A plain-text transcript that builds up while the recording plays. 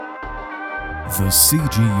The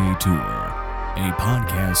CGA Tour, a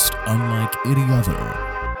podcast unlike any other.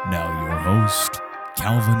 Now your host,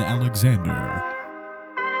 Calvin Alexander.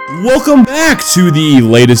 Welcome back to the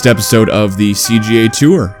latest episode of the CGA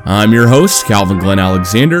Tour. I'm your host, Calvin Glenn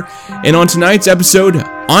Alexander, and on tonight's episode,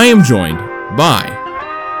 I am joined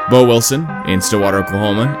by Bo Wilson in Stillwater,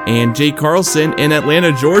 Oklahoma, and Jake Carlson in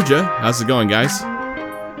Atlanta, Georgia. How's it going, guys?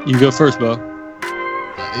 You go first, Bo.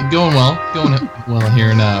 Going well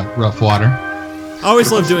here in rough water. I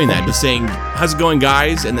always love doing that, just saying, how's it going,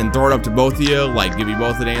 guys, and then throw it up to both of you, like give you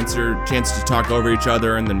both an answer, chance to talk over each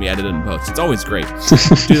other, and then we edit it and post. It's always great.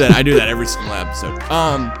 I do that every single episode.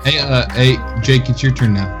 Hey, Jake, it's your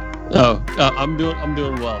turn now. Oh, I'm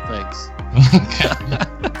doing well, thanks.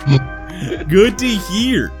 Good to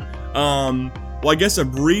hear. Well, I guess a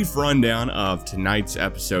brief rundown of tonight's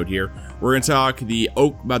episode here. We're going to talk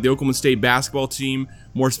about the Oklahoma State basketball team,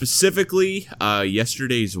 more specifically,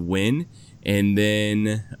 yesterday's win, and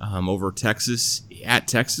then over Texas, at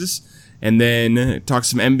Texas, and then talk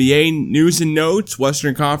some NBA news and notes,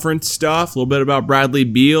 Western Conference stuff, a little bit about Bradley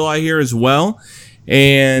Beal, I hear, as well,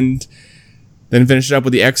 and then finish it up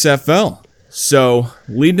with the XFL. So,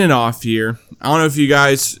 leading it off here, I don't know if you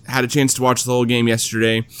guys had a chance to watch the whole game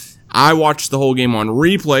yesterday. I watched the whole game on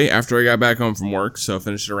replay after I got back home from work, so I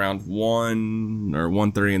finished around 1 or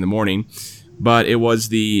 1:30 in the morning. But it was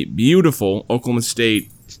the beautiful Oklahoma State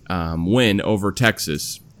win over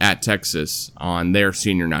Texas, at Texas, on their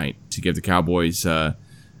senior night to give the Cowboys,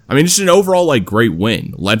 just an overall great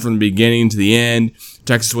win. Led from the beginning to the end.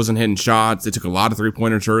 Texas wasn't hitting shots. They took a lot of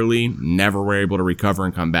three-pointers early, never were able to recover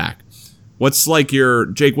and come back. What's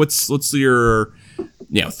your thoughts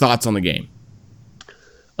on the game?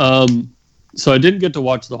 So I didn't get to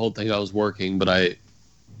watch the whole thing. I was working, but I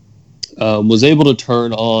was able to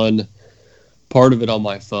turn on part of it on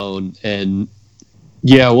my phone. And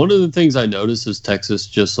yeah, one of the things I noticed is Texas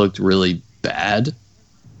just looked really bad.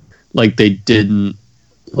 Like they didn't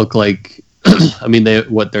look like,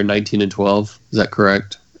 they're 19 and 12. Is that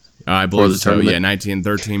correct? I believe so. Yeah, 19 and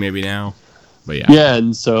 13 maybe now. But yeah. Yeah,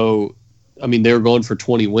 and so, they were going for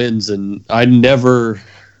 20 wins, and I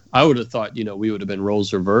would have thought, we would have been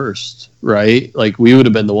roles reversed, right? Like we would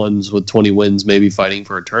have been the ones with 20 wins, maybe fighting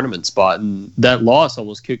for a tournament spot. And that loss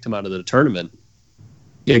almost kicked them out of the tournament.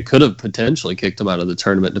 It could have potentially kicked them out of the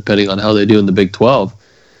tournament, depending on how they do in the Big 12.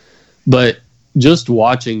 But just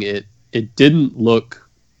watching it, it didn't look,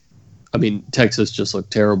 Texas just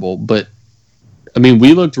looked terrible. But,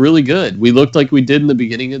 we looked really good. We looked like we did in the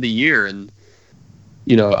beginning of the year. And,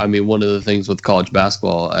 one of the things with college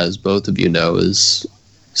basketball, as both of you know, is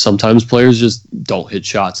sometimes players just don't hit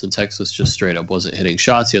shots, and Texas just straight up wasn't hitting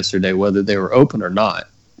shots yesterday, whether they were open or not.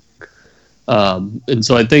 And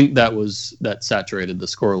so I think that saturated the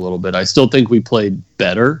score a little bit. I still think we played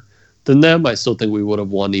better than them. I still think we would have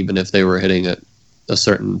won even if they were hitting a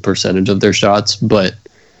certain percentage of their shots. But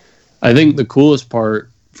I think the coolest part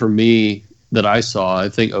for me that I saw, I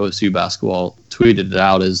think OSU basketball tweeted it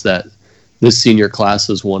out, is that this senior class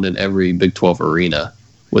has won in every Big 12 arena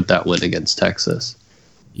with that win against Texas.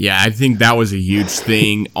 Yeah, I think that was a huge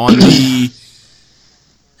thing on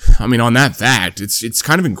that fact. It's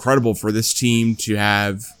kind of incredible for this team to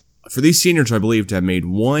have, for these seniors, I believe, to have made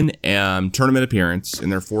one tournament appearance in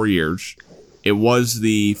their 4 years. It was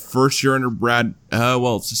the first year under Brad.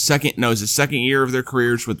 It's the second year of their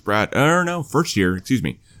careers with Brad. First year of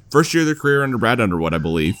their career under Brad Underwood, I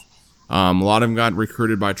believe. A lot of them got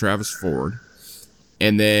recruited by Travis Ford,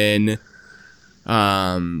 and then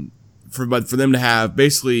for them to have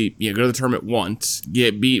basically go to the tournament once,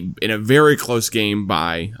 get beat in a very close game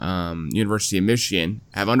by University of Michigan,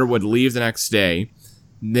 have Underwood leave the next day,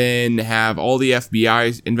 then have all the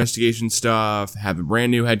FBI investigation stuff, have a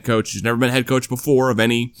brand new head coach who's never been head coach before of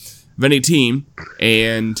any team,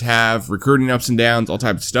 and have recruiting ups and downs, all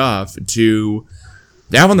types of stuff, to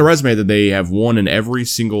have on the resume that they have won in every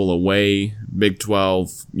single away Big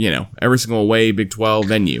 12, every single away Big 12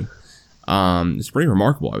 venue. It's pretty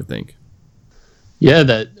remarkable, I would think. Yeah,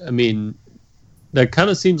 that kind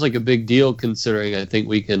of seems like a big deal, considering I think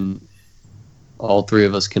all three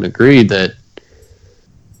of us can agree that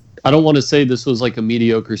I don't want to say this was like a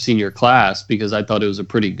mediocre senior class, because I thought it was a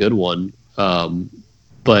pretty good one.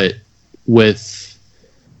 But with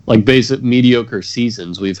basic mediocre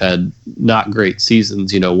seasons, we've had not great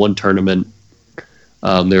seasons. One tournament,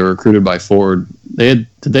 they were recruited by Ford. Did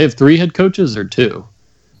they have 3 head coaches or 2?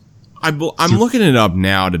 I'm looking it up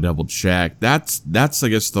now to double check. That's I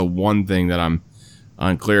guess the one thing that I'm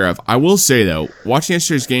unclear of. I will say though, watching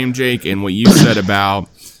yesterday's game, Jake, and what you said about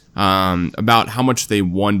how much they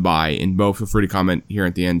won by, and Bo, feel free to comment here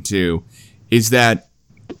at the end too, is that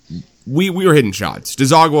we were hitting shots.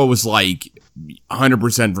 Desagua was like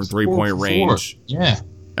 100% from 3-point range. Yeah.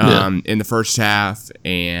 In the first half,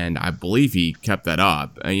 and I believe he kept that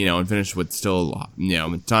up, and finished with still,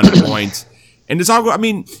 a ton of points. And Desagua,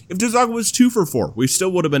 if Desagua was 2 for 4, we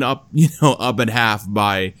still would have been up, up at half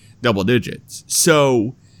by double digits.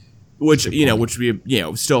 So, which would be,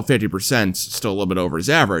 still 50%, still a little bit over his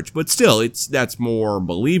average, but still, that's more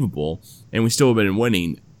believable, and we still have been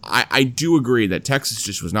winning. I do agree that Texas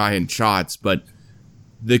just was not hitting shots, but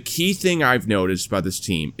the key thing I've noticed about this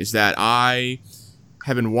team is that I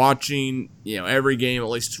have been watching, every game, at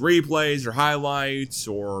least replays or highlights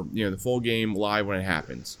or, the full game live when it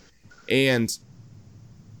happens. And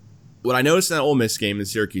what I noticed in that Ole Miss game, the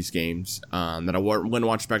Syracuse games, that I went and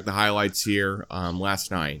watched back the highlights here last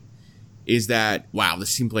night, is that, wow,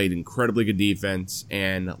 this team played incredibly good defense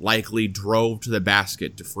and likely drove to the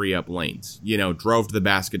basket to free up lanes. Drove to the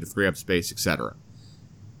basket to free up space, etc.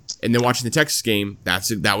 And then watching the Texas game,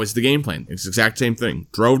 that was the game plan. It's the exact same thing.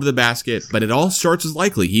 Drove to the basket, but it all starts as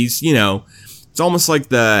likely. He's, it's almost like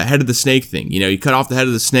the head of the snake thing. You cut off the head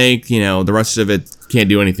of the snake, the rest of it can't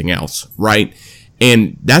do anything else, right?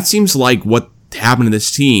 And that seems like what happened to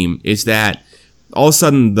this team is that all of a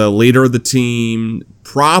sudden the leader of the team,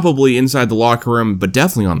 probably inside the locker room, but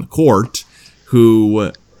definitely on the court,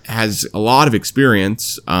 who has a lot of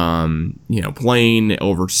experience, playing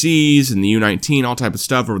overseas in the U19, all type of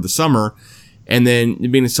stuff over the summer, and then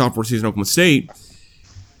being a sophomore season at Oklahoma State.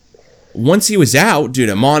 Once he was out due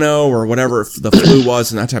to mono or whatever the flu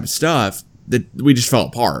was and that type of stuff, that we just fell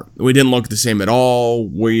apart. We didn't look the same at all.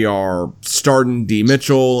 We are starting D.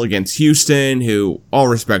 Mitchell against Houston, who, all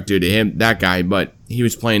respect due to him, that guy, but he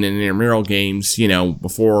was playing in intramural games,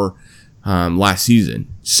 before last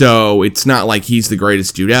season. So it's not like he's the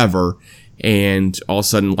greatest dude ever, and all of a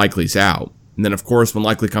sudden Likely's out. And then, of course, when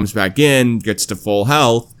Likely comes back in, gets to full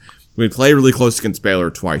health, we play really close against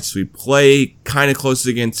Baylor twice. We play kind of close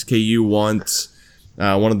against KU once,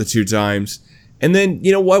 one of the 2 times. And then,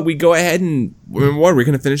 you know what? We go ahead and, we're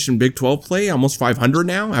going to finish in Big 12 play, almost 500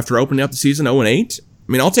 now, after opening up the season 0-8.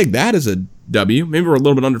 I'll take that as a W. Maybe we're a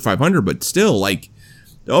little bit under 500, but still,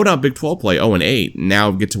 not Big 12 play 0-8, and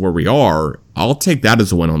now get to where we are. I'll take that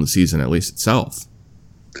as a win on the season, at least itself.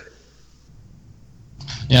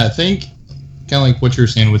 Yeah, I think kind of like what you're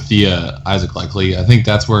saying with the Isaac Likely, I think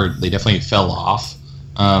that's where they definitely fell off.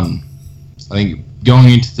 I think going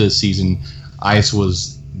into the season, Ice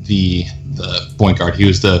was the point guard. He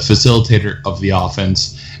was the facilitator of the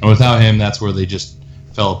offense, and without him, that's where they just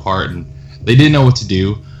fell apart, and they didn't know what to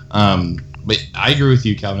do. But I agree with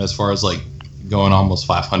you, Calvin, as far as going almost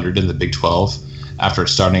 500 in the Big 12 after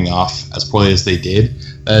starting off as poorly as they did.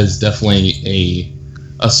 That is definitely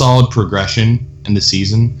a solid progression in the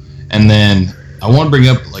season. And then I want to bring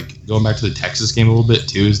up, going back to the Texas game a little bit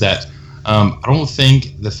too, is that I don't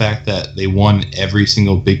think the fact that they won every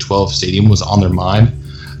single Big 12 stadium was on their mind,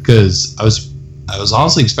 because I was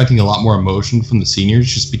honestly expecting a lot more emotion from the seniors,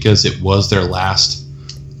 just because it was their last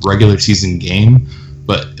regular season game,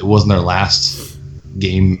 but it wasn't their last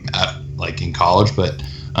game at in college. But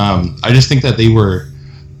I just think that they were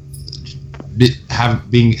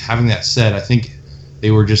having that said, I think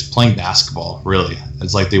they were just playing basketball, really.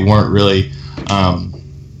 It's they weren't really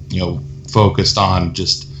focused on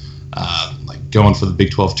just going for the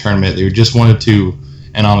Big 12 tournament. They just wanted to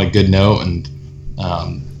end on a good note and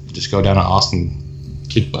just go down to Austin,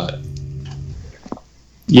 kick butt.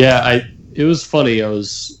 Yeah, it was funny.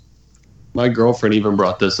 My girlfriend even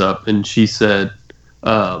brought this up, and she said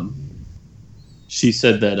that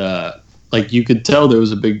you could tell there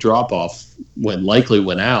was a big drop off when Likely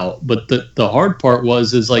went out, but the hard part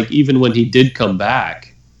is even when he did come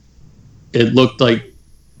back, it looked like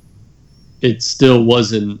it still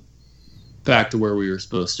wasn't back to where we were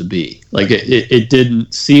supposed to be. It didn't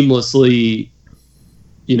seamlessly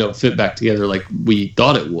fit back together like we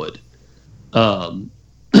thought it would. And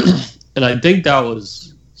I think that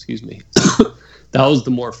was that was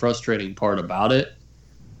the more frustrating part about it,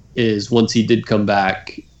 is once he did come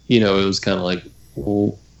back, it was kind of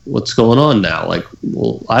well, what's going on now?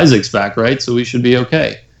 Isaac's back, right? So we should be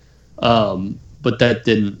okay. But that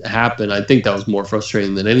didn't happen. I think that was more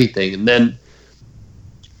frustrating than anything. And then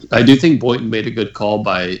I do think Boynton made a good call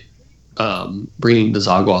by bringing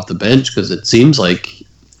Desagua off the bench, because it seems like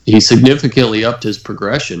he significantly upped his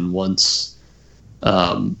progression once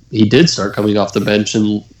he did start coming off the bench,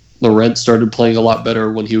 and Laurent started playing a lot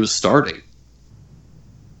better when he was starting.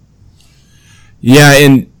 Yeah,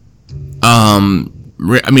 and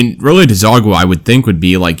really Desagua, I would think, would be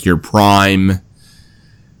your prime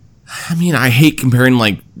I mean, I hate comparing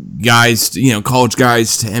like guys, college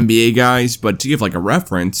guys to NBA guys, but to give like a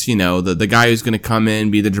reference, the guy who's going to come in,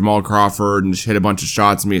 be the Jamal Crawford and just hit a bunch of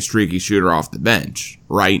shots and be a streaky shooter off the bench,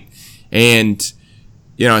 right? And,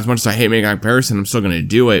 as much as I hate making a comparison, I'm still going to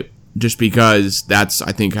do it just because that's,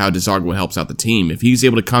 I think, how Desagua helps out the team. If he's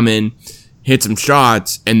able to come in, hit some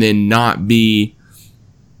shots, and then not be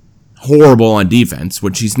horrible on defense,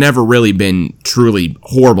 which he's never really been truly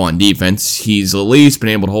horrible on defense. He's at least been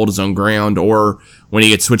able to hold his own ground, or when he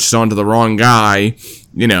gets switched on to the wrong guy,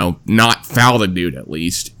 not foul the dude at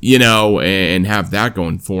least, and have that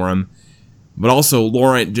going for him. But also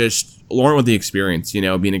Laurent with the experience,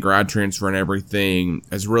 being a grad transfer and everything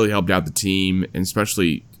has really helped out the team, and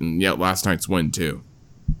especially last night's win too.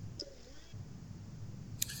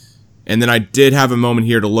 And then I did have a moment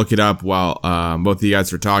here to look it up while both of you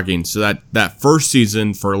guys were talking. So that first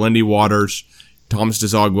season for Lindy Waters, Thomas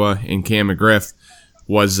Desagua, and Cam McGriff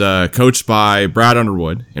was coached by Brad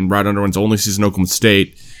Underwood, and Brad Underwood's only season at Oklahoma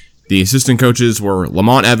State. The assistant coaches were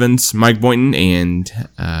Lamont Evans, Mike Boynton, and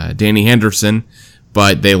Danny Henderson,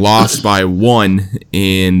 but they lost by 1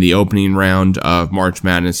 in the opening round of March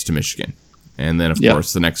Madness to Michigan. And then, of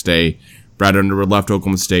course, the next day, Brad Underwood left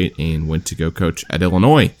Oklahoma State and went to go coach at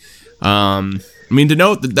Illinois. To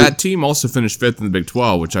note that team also finished 5th in the Big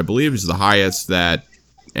 12, which I believe is the highest that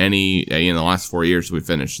any in the last 4 years we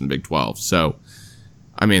finished in the Big 12. So,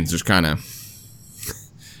 it's just kind of,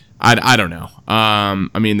 I don't know.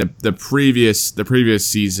 The previous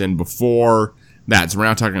season before that, so we're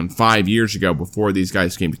now talking 5 years ago before these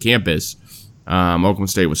guys came to campus. Oklahoma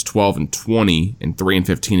State was 12-20 and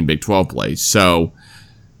 3-15 in Big 12 play. So,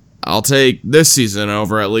 I'll take this season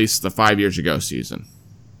over at least the 5 years ago season.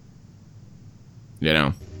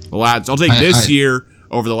 I'll take this year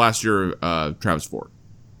over the last year of Travis Ford.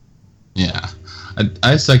 Yeah,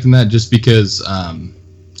 I second that just because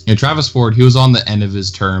Travis Ford, he was on the end of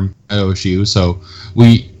his term at OSU, so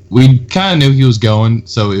we kind of knew he was going,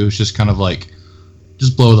 so it was just kind of like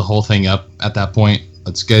just blow the whole thing up at that point.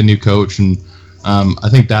 Let's get a new coach, and I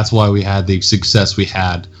think that's why we had the success we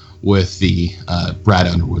had with the Brad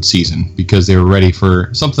Underwood season, because they were ready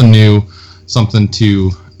for something new, something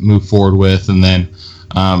to move forward with. And then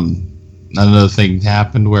another thing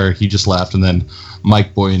happened where he just left, and then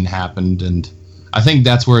Mike Boynton happened, and I think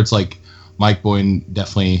that's where it's like Mike Boynton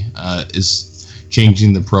definitely is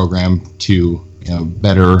changing the program to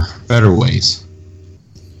better ways.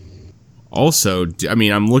 Also,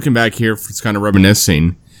 I'm looking back here, it's kind of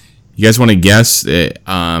reminiscing. You guys want to guess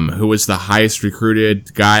who was the highest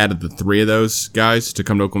recruited guy out of the 3 of those guys to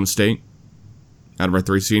come to Oklahoma State? Out of our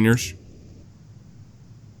 3 seniors?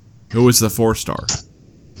 Who was the 4-star?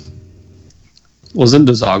 Wasn't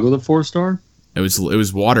Desagua the 4-star? It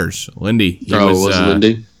was Waters, Lindy. Was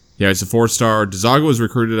Lindy? Yeah, he's a 4-star. Desagua was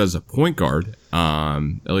recruited as a point guard. At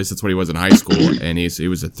least that's what he was in high school, and he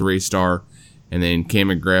was a 3-star. And then Cam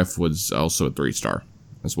McGriff was also a 3-star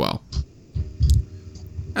as well.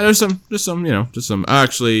 And there's some.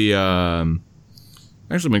 Actually,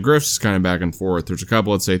 McGriff's is kind of back and forth. There's a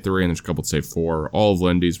couple that say 3, and there's a couple that say 4. All of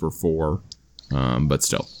Lindy's were 4, but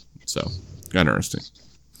still. So, kind of interesting.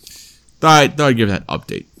 Thought I'd give that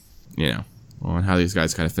update, on how these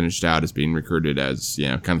guys kind of finished out as being recruited as,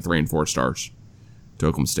 kind of 3 and 4 stars to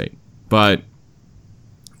Oklahoma State. But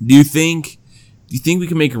do you think we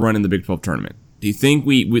can make a run in the Big 12 tournament? Do you think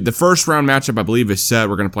the first round matchup, I believe, is set.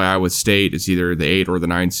 We're going to play Iowa State. It's either the 8 or the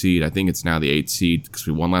 9 seed. I think it's now the 8 seed because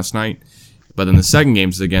we won last night. But then the second game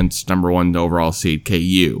is against number 1 overall seed,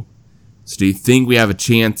 KU. So do you think we have a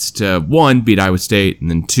chance to, 1, beat Iowa State, and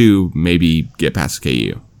then 2, maybe get past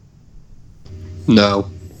KU? No.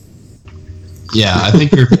 Yeah, I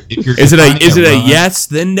think if you're is it a yes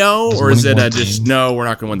then no, or is it a just no? We're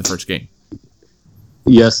not going to win the first game.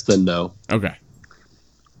 Yes then no. Okay.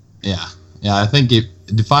 Yeah. I think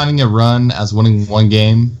defining a run as winning 1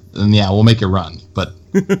 game, then we'll make a run. But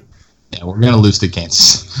we're going to lose to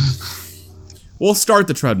Kansas. We'll start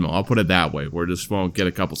the treadmill. I'll put it that way. We just won't get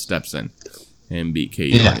a couple steps in and beat KU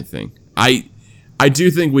or anything. I do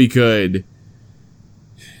think we could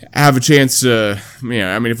have a chance to,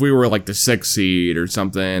 if we were like the 6th seed or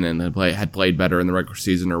something and had played better in the regular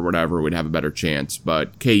season or whatever, we'd have a better chance.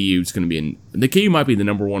 But KU's going to be KU might be the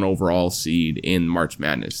number 1 overall seed in March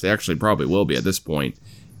Madness. They actually probably will be at this point,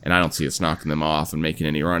 and I don't see us knocking them off and making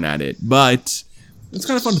any run at it. But it's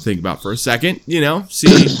kind of fun to think about for a second,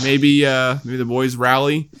 see maybe the boys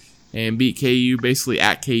rally and beat KU basically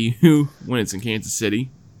at KU when it's in Kansas City.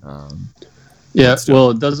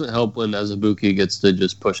 Well, it doesn't help when Azubuike gets to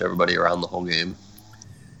just push everybody around the whole game.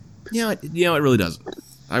 It really doesn't.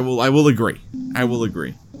 I will agree.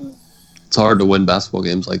 It's hard to win basketball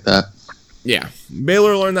games like that. Yeah,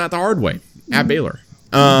 Baylor learned that the hard way at Baylor.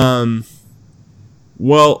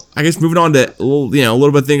 Well, I guess moving on to a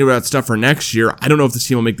little bit thinking about stuff for next year. I don't know if this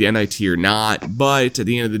team will make the NIT or not, but at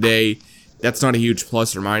the end of the day, that's not a huge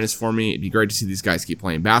plus or minus for me. It'd be great to see these guys keep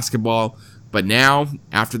playing basketball. But now,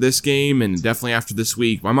 after this game, and definitely after this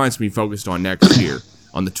week, my mind's going to be focused on next year,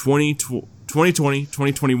 on the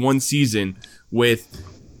 2020-2021 season with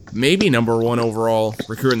maybe number 1 overall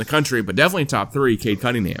recruit in the country, but definitely top 3, Cade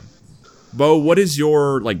Cunningham. Bo, what is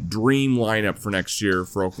your dream lineup for next year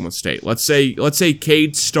for Oklahoma State? Let's say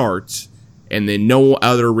Cade starts, and then no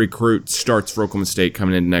other recruit starts for Oklahoma State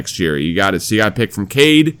coming in next year. You got to pick from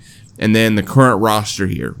Cade, and then the current roster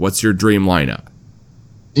here. What's your dream lineup?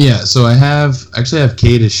 Yeah, so I have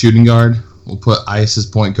Cade as shooting guard. We'll put Ice as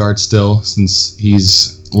point guard still, since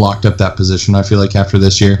he's locked up that position, I feel like, after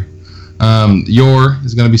this year. Yor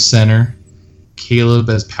is going to be center. Caleb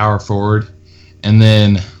as power forward. And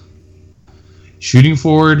then shooting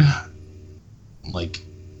forward,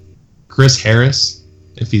 Chris Harris,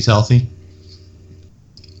 if he's healthy.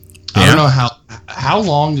 Yeah. I don't know how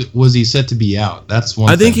long was he set to be out. That's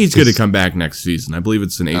one. I think he's going to come back next season. I believe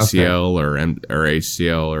it's an ACL or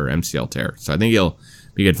ACL or MCL tear. So I think he'll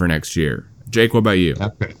be good for next year. Jake, what about you?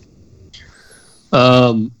 Okay.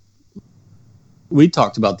 We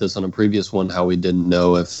talked about this on a previous one, how we didn't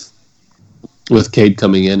know if, with Cade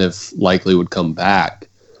coming in, if Likely would come back.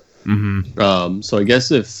 Mm-hmm. So I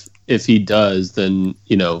guess if he does, then,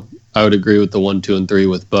 I would agree with the 1, 2, and 3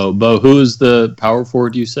 with Bo. Bo, who is the power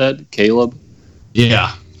forward you said? Caleb?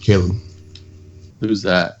 Yeah, Caleb. Who's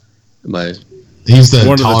that? He's the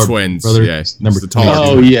one taller of the twins. brother. Yeah, number the taller.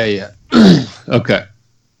 Oh, yeah. Okay.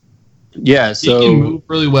 Yeah, so he can move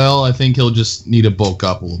really well. I think he'll just need to bulk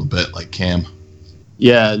up a little bit, like Cam.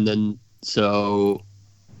 Yeah, and then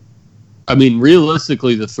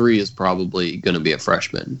realistically, the 3 is probably going to be a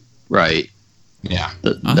freshman, right? Yeah.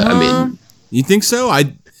 You think so? I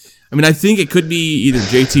think it could be either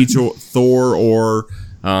JT Thor or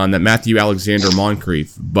that Matthew Alexander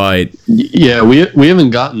Moncrief, but yeah, we haven't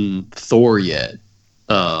gotten Thor yet.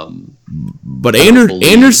 But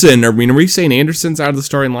Anderson. Are we saying Anderson's out of the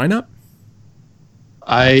starting lineup?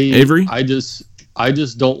 Avery? I just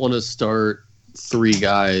don't want to start 3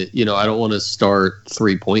 guys. I don't want to start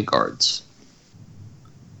 3 point guards.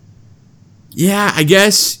 Yeah, I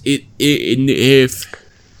guess if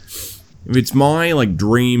it's my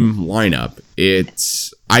dream lineup,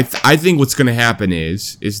 it's I think what's going to happen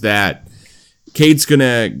is that Cade's going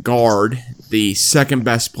to guard the second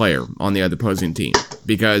best player on the other opposing team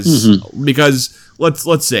because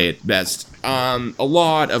let's say it best. A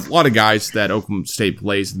lot of guys that Oklahoma State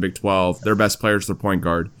plays in the Big 12, their best players are point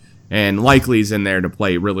guard, and Likely's in there to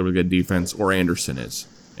play really, really good defense, or Anderson is.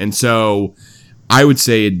 And so I would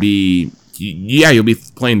say it'd be, you'll be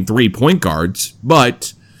playing 3 point guards,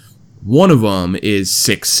 but one of them is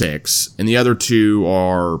 6'6", and the other 2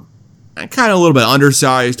 are kind of a little bit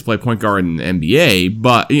undersized to play point guard in the NBA,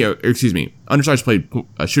 but, undersized to play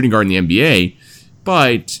shooting guard in the NBA,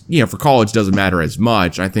 but, for college it doesn't matter as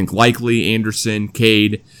much. I think Likely, Anderson,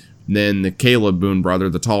 Cade, then the Caleb Boone brother,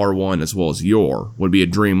 the taller one, as well as Yor, would be a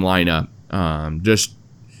dream lineup. Just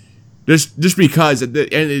because at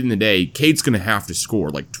the end of the day, Cade's going to have to score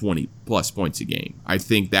 20 plus points a game. I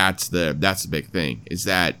think that's the big thing, is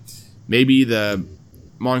that maybe the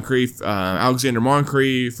Alexander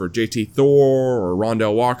Moncrief or JT Thor or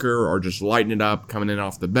Rondell Walker are just lighting it up, coming in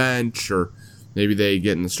off the bench, or maybe they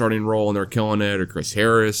get in the starting role and they're killing it, or Chris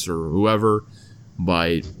Harris or whoever.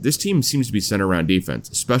 But this team seems to be centered around defense,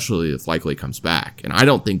 especially if Likely comes back. And I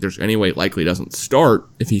don't think there's any way Likely doesn't start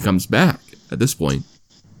if he comes back at this point.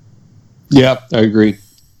 Yeah, I agree.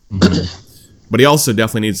 But he also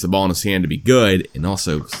definitely needs the ball in his hand to be good,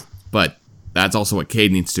 but that's also what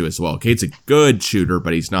Cade needs to do as well. Cade's a good shooter,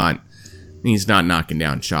 but he's not knocking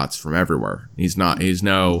down shots from everywhere. He's definitely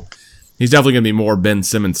going to be more Ben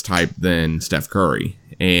Simmons type than Steph Curry.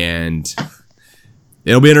 And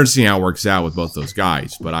it'll be interesting how it works out with both those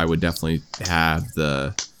guys, but I would definitely have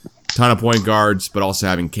the ton of point guards, but also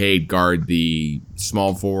having Cade guard the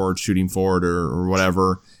small forward, shooting forward, or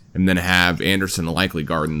whatever, and then have Anderson likely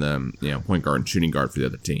guarding the point guard and shooting guard for the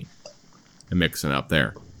other team, and mixing it up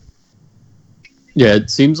there. Yeah, it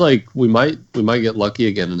seems like we might get lucky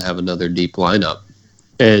again and have another deep lineup,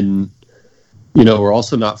 and we're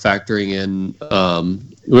also not factoring in.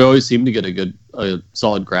 We always seem to get a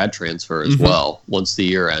solid grad transfer as well once the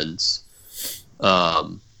year ends.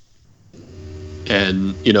 And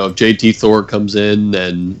if JT Thor comes in,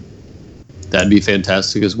 then that'd be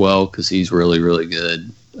fantastic as well, because he's really, really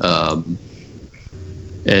good.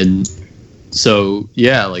 And so,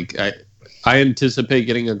 yeah, I anticipate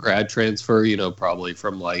getting a grad transfer, probably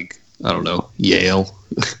from like, I don't know, Yale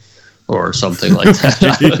or something like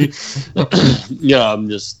that. I'm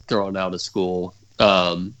just throwing out of school.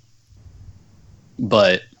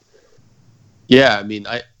 But yeah, I mean,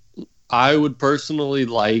 I would personally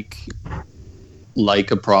like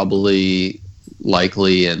a probably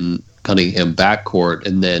Likely and Cunningham backcourt,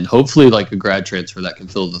 and then hopefully like a grad transfer that can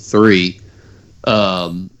fill the 3.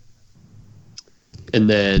 And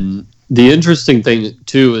then the interesting thing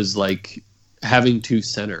too is like having 2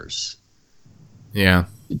 centers. Yeah.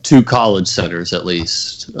 2 college centers at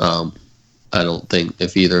least. I don't think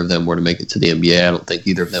if either of them were to make it to the NBA, I don't think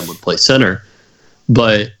either of them would play center.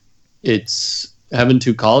 But it's having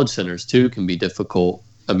 2 college centers too can be difficult.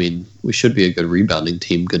 I mean, we should be a good rebounding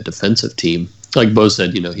team, good defensive team. Like Bo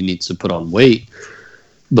said, he needs to put on weight,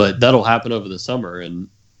 but that'll happen over the summer. And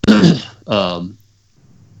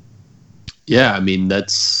yeah, I mean,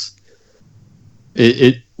 that's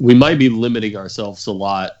it. We might be limiting ourselves a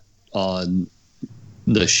lot on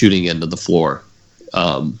the shooting end of the floor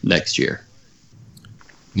next year.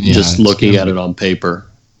 Yeah, just looking at it on paper.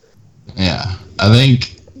 Yeah, I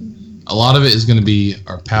think a lot of it is going to be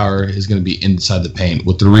our power is going to be inside the paint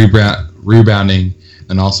with the rebounding,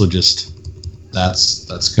 and also just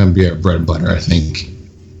that's going to be our bread and butter, I think.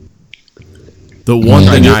 The one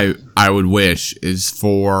thing I would wish is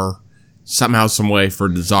for somehow, some way for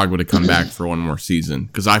Dzagwa to come back for one more season,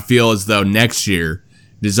 because I feel as though next year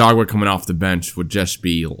Dzagwa coming off the bench would just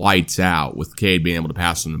be lights out with Cade being able to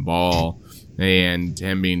pass him the ball and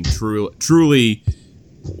him being truly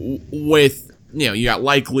with, you got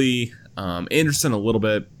Likely, Anderson a little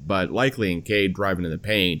bit, but Likely and Cade driving in the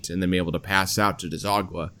paint and then be able to pass out to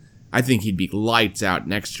Dzagwa. I think he'd be lights out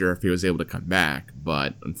next year if he was able to come back,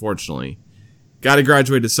 but unfortunately, got to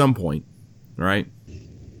graduate at some point, right?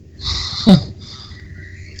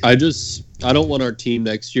 I don't want our team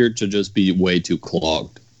next year to just be way too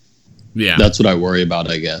clogged. Yeah. That's what I worry about,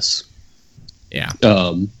 I guess. Yeah.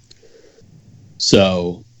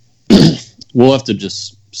 So we'll have to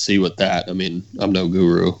just see with that. I mean, I'm no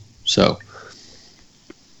guru, so.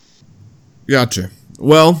 Gotcha.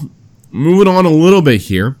 Well, moving on a little bit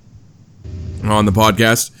here on the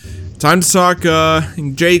podcast. Time to talk,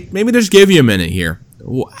 Jake, maybe just give you a minute here.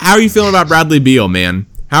 How are you feeling about Bradley Beal, man?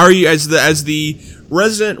 How are you, as the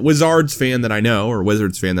resident Wizards fan that I know, or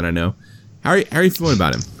Wizards fan that I know, how are you feeling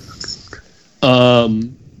about him?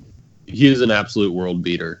 He is an absolute world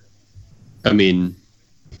beater. I mean,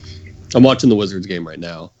 I'm watching the Wizards game right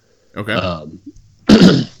now. Okay.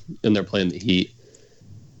 And they're playing the Heat.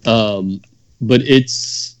 But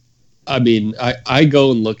it's, I mean, I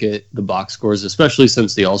go and look at the box scores, especially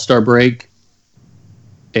since the All-Star break,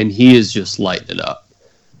 and he is just lighting it up.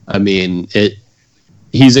 I mean,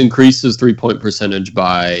 he's increased his 3-point percentage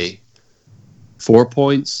by 4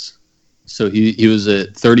 points. So he was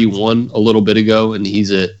at 31 a little bit ago, and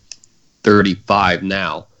he's at 35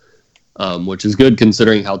 now, which is good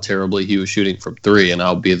considering how terribly he was shooting from 3, and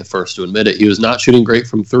I'll be the first to admit it. He was not shooting great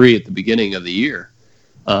from 3 at the beginning of the year.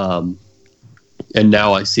 And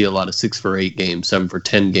now I see a lot of 6 for 8 games, 7 for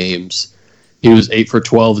 10 games. He was 8 for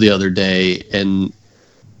 12 the other day. And,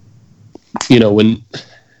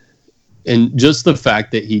 and just the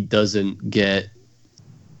fact that he doesn't get,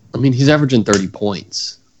 I mean, he's averaging 30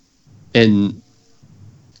 points. And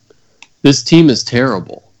this team is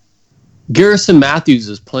terrible. Garrison Matthews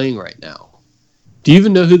is playing right now. Do you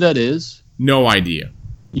even know who that is? No idea.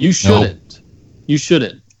 You shouldn't. Nope. You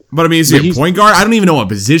shouldn't. But I mean, is he a point guard? I don't even know what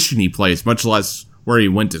position he plays, much less where he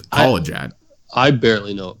went to college at. I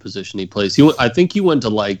barely know what position he plays. I think he went to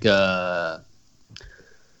like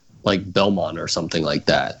Belmont or something like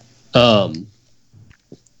that. But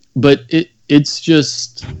it's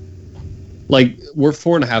just like we're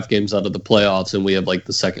 4.5 games out of the playoffs, and we have like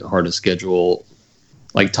the second hardest schedule,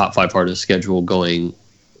 like top 5 hardest schedule going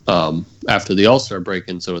after the All-Star break,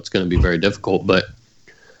 and so it's going to be very difficult. But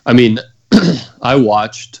I mean, I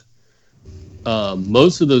watched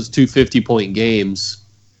most of those 250-point games,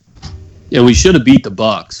 and we should have beat the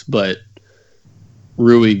Bucks, but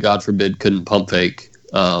Rui, God forbid, couldn't pump fake.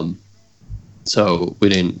 So we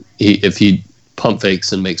didn't. If he pump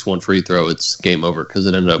fakes and makes one free throw, it's game over because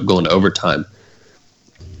it ended up going to overtime.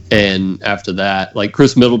 And after that, like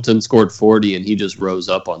Chris Middleton scored 40, and he just rose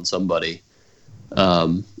up on somebody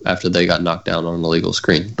after they got knocked down on an illegal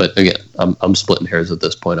screen. But again, I'm splitting hairs at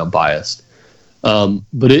this point. I'm biased.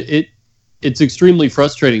 But it's extremely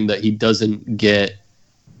frustrating that he doesn't get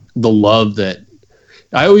the love that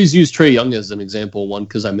I always use Trae Young as an example. One,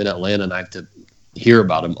 because I'm in Atlanta and I have to hear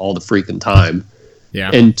about him all the freaking time.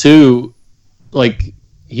 Yeah. And 2, like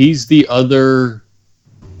he's the other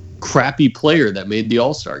crappy player that made the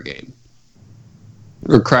All-Star game.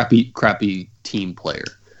 Or crappy team player.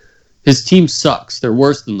 His team sucks. They're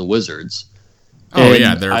worse than the Wizards. Oh,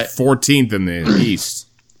 and they're 14th in the East.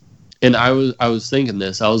 And I was thinking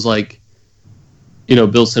this. I was like, you know,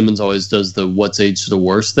 Bill Simmons always does the what's aged the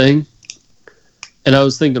worst thing. And I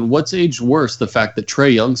was thinking, what's aged worse, the fact that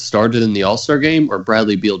Trae Young started in the All-Star game or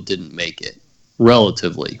Bradley Beal didn't make it?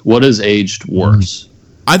 Relatively. What has aged worse?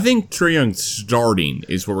 I think Trae Young starting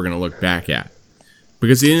is what we're going to look back at.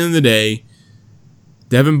 Because at the end of the day,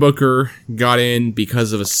 Devin Booker got in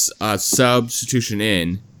because of a substitution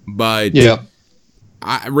in. But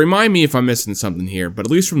remind me if I'm missing something here, but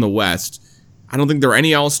at least from the West, I don't think there are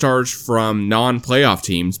any All-Stars from non-playoff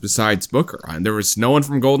teams besides Booker. There was no one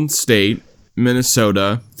from Golden State,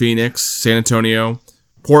 Minnesota, Phoenix, San Antonio,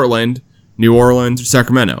 Portland, New Orleans,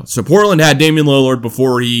 Sacramento. So Portland had Damian Lillard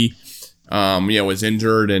before he was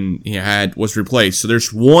injured and was replaced. So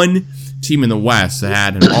there's one team in the West that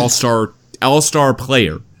had an all-star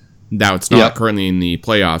player that's not currently in the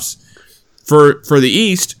playoffs. For the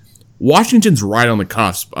East, Washington's right on the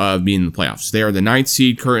cusp of being in the playoffs. They are the 9th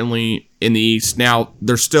seed currently in the East. Now,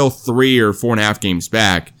 they're still 3 or 4.5 games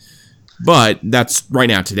back, but that's right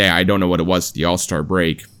now today. I don't know what it was at the All-Star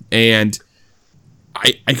break. And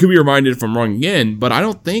I could be reminded if I'm wrong again, but I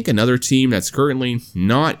don't think another team that's currently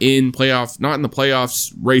not in the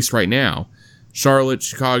playoffs race right now, Charlotte,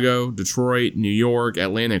 Chicago, Detroit, New York,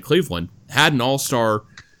 Atlanta, Cleveland, had an all-star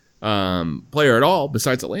player at all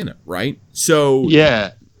besides Atlanta, right? So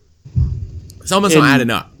someone's not adding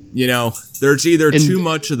up. You know, there's either too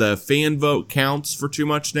much of the fan vote counts for too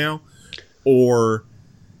much now, or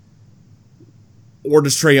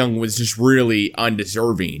just Trae Young was just really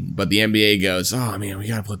undeserving. But the NBA goes, oh man, we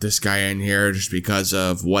got to put this guy in here just because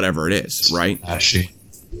of whatever it is, right?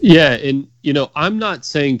 Yeah, and I'm not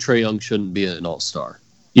saying Trae Young shouldn't be an all-star.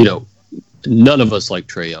 None of us like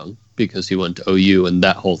Trae Young because he went to OU and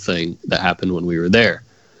that whole thing that happened when we were there.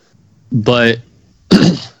 But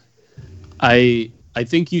I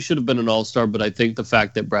think he should have been an all-star, but I think the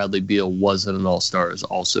fact that Bradley Beal wasn't an all-star is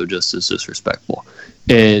also just as disrespectful.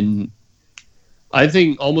 And I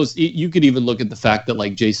think almost you could even look at the fact that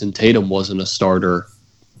like Jason Tatum wasn't a starter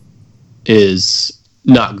is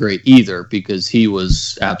not great either because he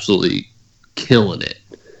was absolutely killing it.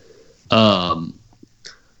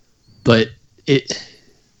 But it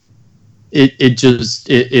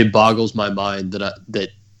boggles my mind that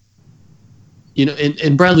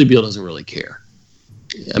and Bradley Beal doesn't really care.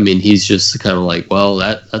 I mean, he's just kind of like, well,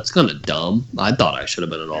 that's kind of dumb. I thought I should have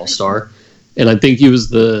been an all-star, and I think he's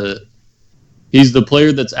the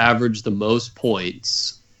player that's averaged the most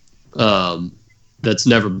points. That's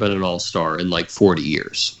never been an all-star in like 40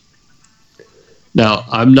 years. Now,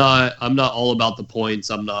 I'm not all about the points.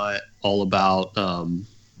 I'm not all about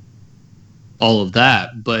all of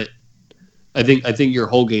that, but I think your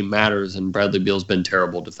whole game matters, and Bradley Beal's been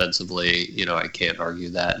terrible defensively. I can't argue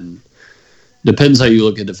that, and depends how you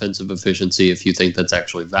look at defensive efficiency. If you think that's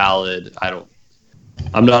actually valid,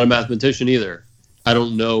 I'm not a mathematician either. I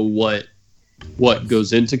don't know what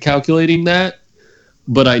goes into calculating that,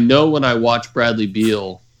 but I know when I watch Bradley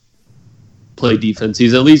Beal play defense,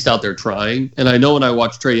 he's at least out there trying, and I know when I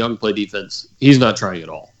watch Trae Young play defense, he's not trying at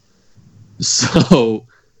all. So,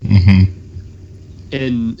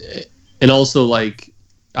 and also, like,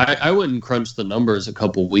 I went and crunched the numbers a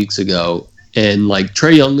couple weeks ago, and, like,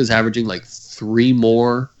 Trae Young is averaging, like, 3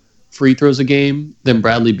 more free throws a game than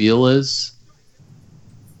Bradley Beal is.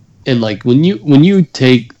 And, like, when you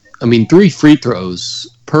take, 3 free throws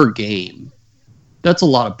per game, that's a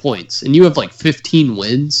lot of points. And you have, like, 15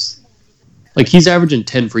 wins. Like, he's averaging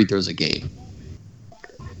 10 free throws a game.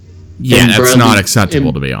 Yeah, and that's not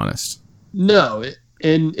acceptable, to be honest. No,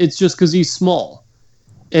 and it's just because he's small.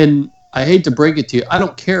 And I hate to break it to you, I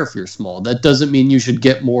don't care if you're small. That doesn't mean you should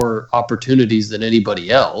get more opportunities than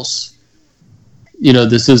anybody else.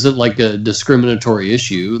 This isn't like a discriminatory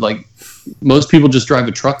issue. Like, most people just drive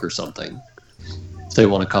a truck or something if they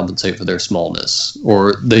want to compensate for their smallness.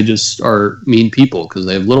 Or they just are mean people because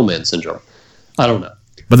they have little man syndrome. I don't know.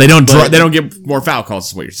 But they don't get more foul calls,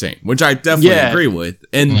 is what you're saying, which I definitely agree with.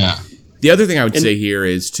 And the other thing I would say here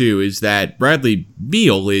is that Bradley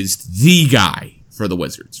Beal is the guy for the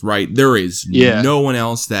Wizards, right? There is no one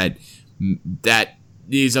else that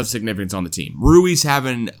is of significance on the team. Rui's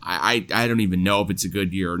having, I don't even know if it's a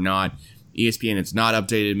good year or not. ESPN has not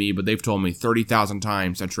updated me, but they've told me 30,000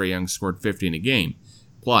 times that Trae Young scored 50 in a game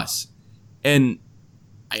plus. And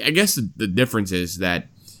I guess the difference is that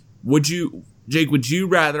would you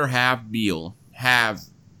rather have Beal have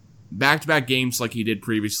back-to-back games like he did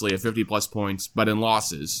previously at 50 plus points, but in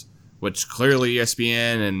losses, which clearly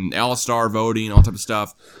ESPN and All-Star voting, all type of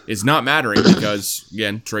stuff, is not mattering because,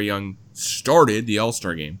 again, Trae Young started the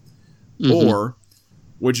All-Star game. Mm-hmm. Or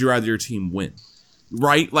would you rather your team win?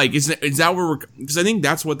 Right? Like, is that where we're... Because I think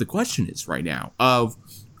that's what the question is right now.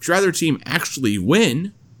 Would you rather your team actually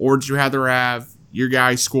win, or would you rather have your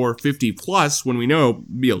guy score 50-plus when we know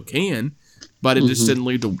Beal can, but it just didn't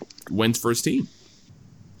lead to wins for his team?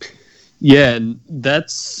 Yeah, and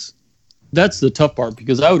that's the tough part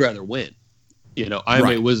because I would rather win. You know, I'm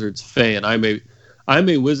a Wizards fan. I'm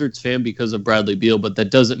a Wizards fan because of Bradley Beal, but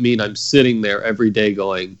that doesn't mean I'm sitting there every day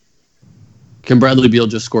going, can Bradley Beal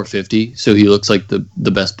just score 50 so he looks like the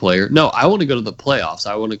best player? No, I want to go to the playoffs.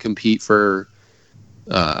 I want to compete for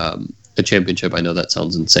a championship. I know that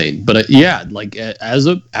sounds insane, but yeah, like as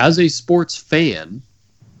a sports fan,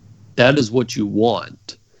 that is what you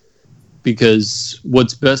want because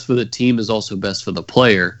what's best for the team is also best for the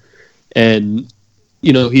player. And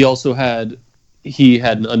you know, he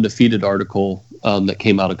had an undefeated article that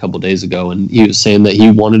came out a couple days ago, and he was saying that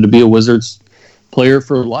he wanted to be a Wizards player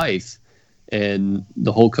for life. And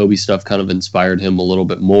the whole Kobe stuff kind of inspired him a little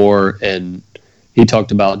bit more. And he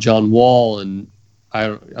talked about John Wall, and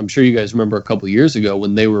I'm sure you guys remember a couple years ago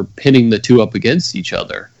when they were pitting the two up against each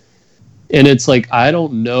other. And it's like, I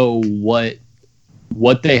don't know what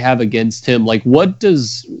they have against him. Like, my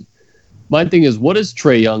thing is, what does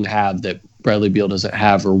Trae Young have that Bradley Beal doesn't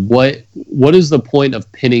have? Or what is the point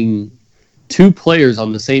of pinning two players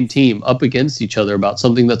on the same team up against each other about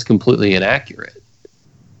something that's completely inaccurate?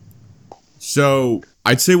 So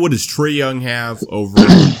I'd say what does Trae Young have over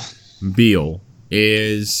Beal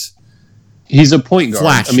is he's a point guard.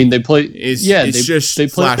 Flashy. I mean, they play. They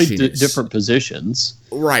play different positions.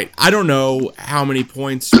 Right. I don't know how many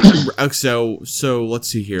points. So let's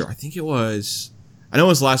see here. I know it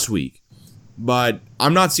was last week, but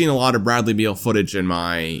I'm not seeing a lot of Bradley Beal footage in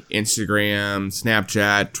my Instagram,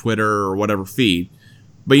 Snapchat, Twitter, or whatever feed.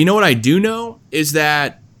 But you know what I do know is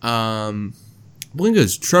that I believe it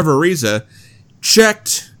was Trevor Ariza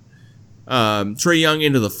checked Trae Young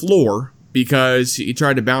into the floor because he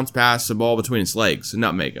tried to bounce past the ball between his legs and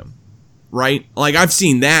not make him. Right? Like, I've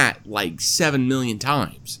seen that like 7 million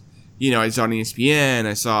times. You know, I saw it on ESPN,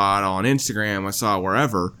 I saw it on Instagram, I saw it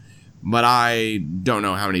wherever. But I don't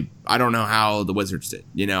know how the Wizards did.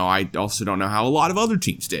 You know, I also don't know how a lot of other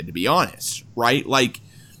teams did, to be honest. Right? Like,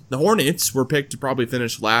 the Hornets were picked to probably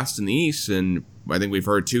finish last in the East, and I think we've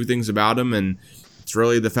heard two things about them, and it's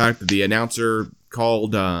really the fact that the announcer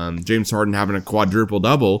called James Harden having a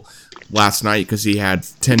quadruple-double last night because he had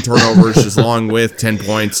 10 turnovers just along with 10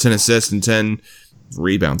 points, 10 assists, and 10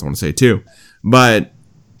 rebounds, I want to say, too. But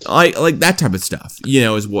like that type of stuff, you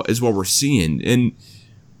know, is what we're seeing. And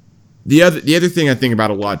the other thing I think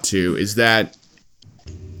about a lot, too, is that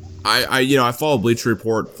I follow Bleacher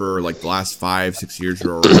Report for like the last 5-6 years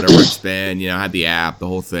or whatever it's been. You know, I had the app, the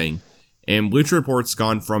whole thing. And Bleacher Report's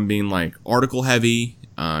gone from being like article heavy,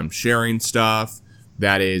 sharing stuff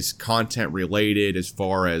that is content related as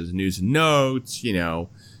far as news and notes, you know,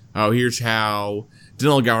 here's how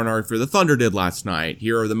Danilo Gallinari for the Thunder did last night.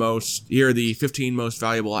 Here are the 15 most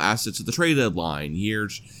valuable assets of the trade deadline.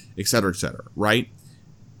 Here's et cetera, right?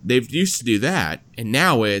 They've used to do that, and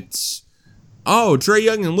now it's, Trae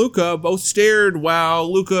Young and Luka both stared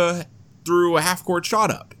while Luka threw a half-court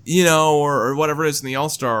shot up, you know, or whatever it is in the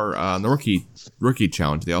All-Star, the rookie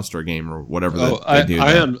challenge, the All-Star game, or whatever they do.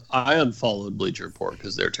 I unfollowed Bleacher Report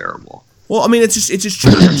because they're terrible. Well, I mean, it's just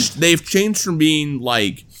changed. They've changed from being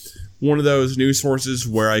like one of those news sources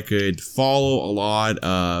where I could follow a lot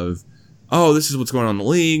of, this is what's going on in the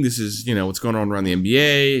league. This is, you know, what's going on around the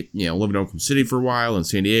NBA. You know, living in Oklahoma City for a while, in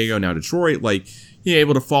San Diego, now Detroit. Like, you're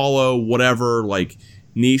able to follow whatever like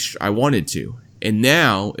niche I wanted to. And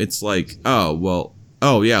now it's like, LeBron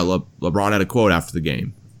had a quote after the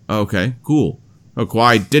game. Okay, cool. Oh,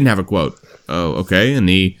 Kawhi didn't have a quote. Oh, okay. And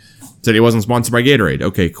he said he wasn't sponsored by Gatorade.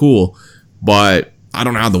 Okay, cool. But I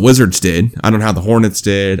don't know how the Wizards did. I don't know how the Hornets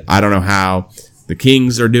did. I don't know how the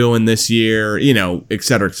Kings are doing this year, you know, et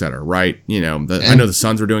cetera, right? You know, I know the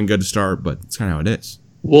Suns were doing good to start, but it's kind of how it is.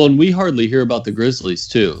 Well, and we hardly hear about the Grizzlies,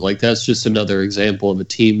 too. Like, that's just another example of a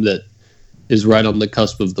team that is right on the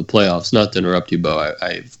cusp of the playoffs. Not to interrupt you, Bo. I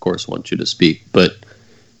of course want you to speak, but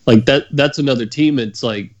like that's another team. It's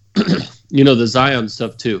like, you know, the Zion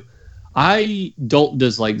stuff too. I don't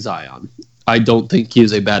dislike Zion. I don't think he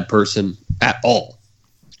is a bad person at all.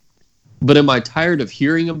 But am I tired of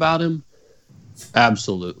hearing about him?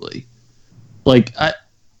 Absolutely. Like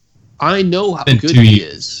I know how good he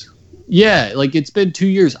is. Yeah, like it's been 2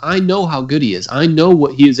 years. I know how good he is. I know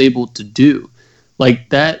what he is able to do. Like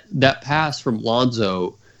that pass from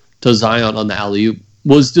Lonzo to Zion on the alley-oop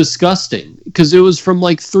was disgusting because it was from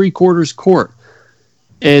like 3/4 court.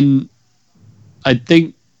 And I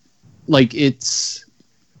think like it's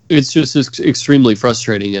just extremely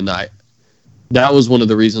frustrating. And that was one of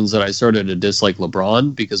the reasons that I started to dislike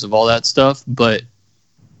LeBron because of all that stuff. But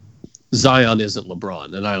Zion isn't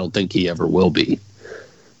LeBron, and I don't think he ever will be.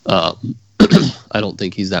 I don't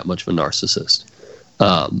think he's that much of a narcissist.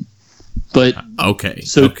 But okay.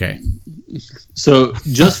 So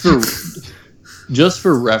just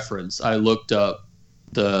for reference, I looked up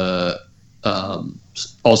the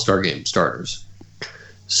All-Star Game starters.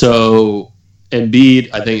 So Embiid,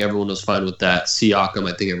 I think everyone was fine with that. Siakam,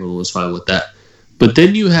 I think everyone was fine with that. But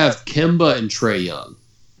then you have Kemba and Trae Young.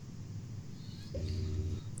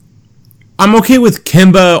 I'm okay with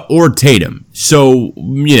Kemba or Tatum. So,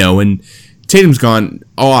 and Tatum's gone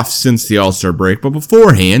off since the All-Star break, but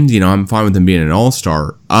beforehand, I'm fine with him being an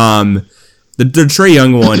All-Star. The Trae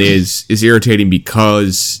Young one is irritating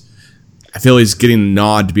because I feel he's getting the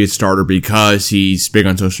nod to be a starter because he's big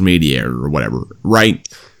on social media or whatever, right?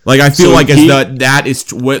 Like I feel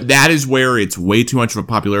that is where it's way too much of a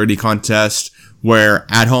popularity contest. Where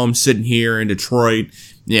at home sitting here in Detroit,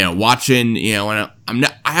 watching, and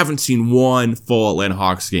I haven't seen one full Atlanta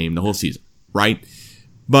Hawks game the whole season, right?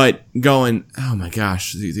 But going, oh my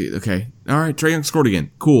gosh, okay, all right, Trae Young scored again,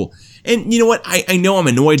 cool. And you know what? I know I'm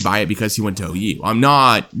annoyed by it because he went to OU. I'm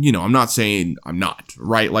not saying I'm not,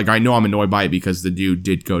 right? Like I know I'm annoyed by it because the dude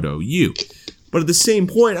did go to OU. But at the same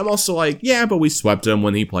point, I'm also like, yeah, but we swept him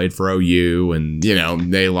when he played for OU and,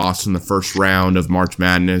 they lost in the first round of March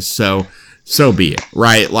Madness. So be it,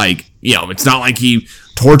 right? Like, it's not like he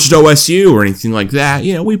torched OSU or anything like that.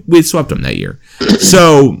 We swept him that year.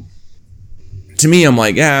 So to me, I'm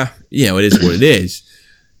like, it is what it is.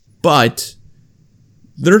 But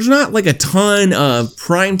there's not like a ton of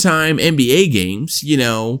primetime NBA games,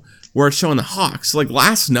 where it's showing the Hawks. Like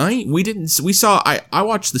last night, I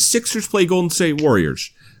watched the Sixers play Golden State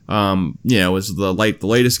Warriors. It was the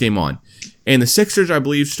latest game on. And the Sixers, I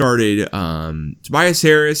believe, started Tobias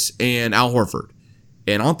Harris and Al Horford.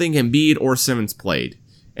 And I don't think Embiid or Simmons played.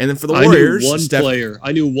 And then for the Warriors...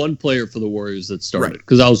 I knew one player for the Warriors that started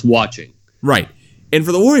because I was watching. Right. And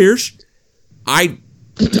for the Warriors, I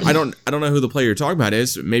don't know who the player you're talking about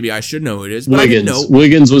is. Maybe I should know who it is. But Wiggins. I didn't know.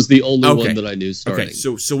 Wiggins was the only one that I knew starting. Okay,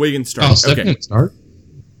 so Wiggins started. Oh, Steph didn't start?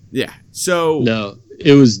 Yeah. So... No,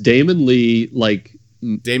 it was Damon Lee,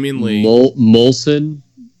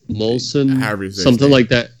 Molson, something like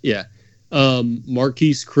that. Yeah.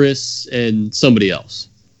 Marquise Chris and somebody else.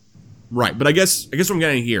 Right. But I guess what I'm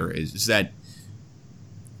getting here is that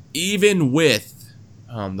even with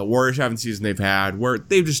the Warriors having the season they've had where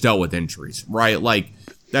they've just dealt with injuries, right? Like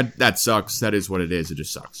that sucks. That is what it is. It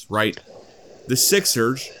just sucks, right? The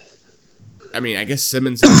Sixers, I mean, I guess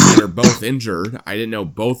Simmons and Embiid are both injured. I didn't know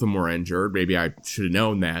both of them were injured. Maybe I should have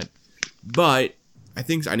known that. But I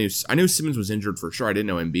think I knew Simmons was injured for sure. I didn't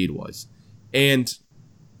know Embiid was. And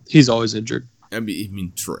he's always injured. I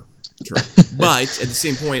mean, true. But at the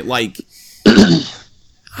same point, like,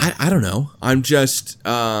 I don't know. I'm just,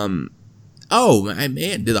 oh, man,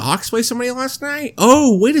 did the Hawks play somebody last night?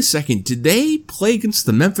 Oh, wait a second. Did they play against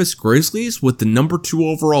the Memphis Grizzlies with the number 2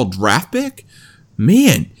 overall draft pick?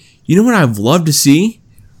 Man, you know what I'd love to see?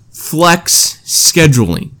 Flex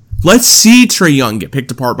scheduling. Let's see Trae Young get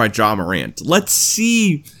picked apart by Ja Morant. Let's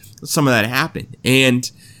see some of that happen. And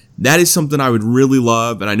that is something I would really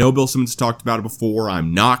love. And I know Bill Simmons talked about it before.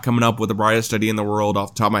 I'm not coming up with the brightest idea in the world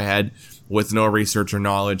off the top of my head with no research or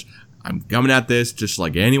knowledge. I'm coming at this just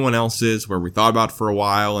like anyone else is, where we thought about it for a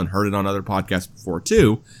while and heard it on other podcasts before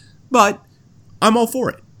too. But I'm all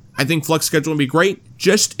for it. I think flex scheduling would be great.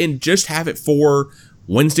 Just have it for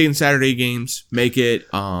Wednesday and Saturday games. Make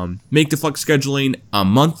the flex scheduling a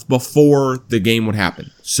month before the game would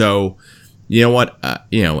happen. So, you know what?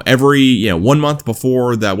 Every 1 month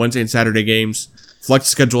before the Wednesday and Saturday games, flex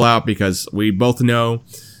schedule out, because we both know,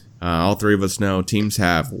 all three of us know, teams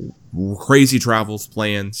have crazy travels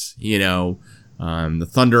plans. The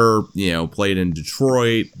Thunder, played in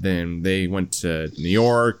Detroit, then they went to New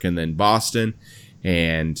York and then Boston.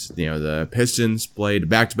 And, the Pistons played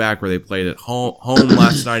back-to-back where they played at home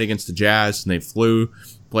last night against the Jazz, and they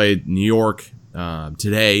played New York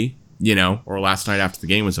today, or last night after the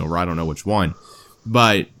game was over. I don't know which one.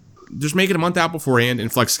 But just make it a month out beforehand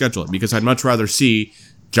and flex schedule it, because I'd much rather see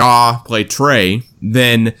Ja play Trae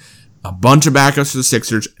than a bunch of backups for the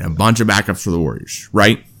Sixers and a bunch of backups for the Warriors,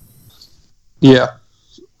 right? Yeah.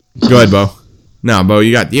 Go ahead, Bo. No, Bo,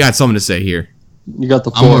 you got something to say here. You got the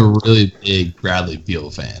floor. I'm a really big Bradley Beal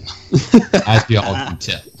fan, as we all can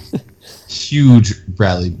tell. Huge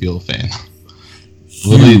Bradley Beal fan.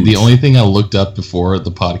 Literally, the only thing I looked up before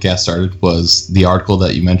the podcast started was the article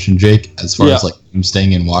that you mentioned, Jake, as far as like him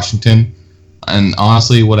staying in Washington. And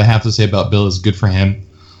honestly, what I have to say about Bill is good for him.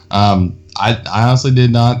 I honestly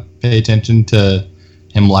did not pay attention to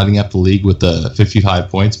him lighting up the league with the 55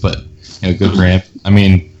 points, but good for him. I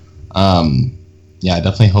mean, I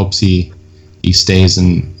definitely hopes he stays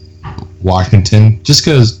in Washington just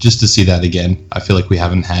to see that again. I feel like we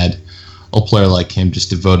haven't had a player like him just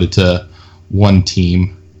devoted to one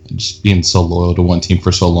team, just being so loyal to one team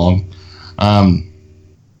for so long. And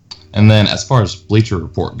then as far as Bleacher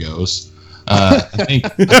Report goes, I think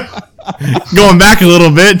going back a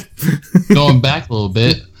little bit,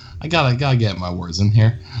 I gotta get my words in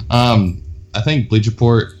here. I think Bleacher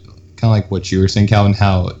Report, kind of like what you were saying, Calvin,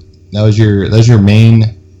 how that was your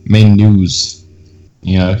main news.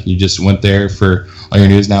 You just went there for all your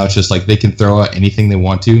news. Now it's just like they can throw out anything they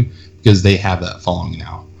want to because they have that following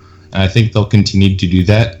now, and I think they'll continue to do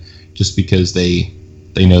that just because they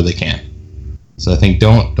know they can. So I think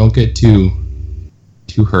don't get too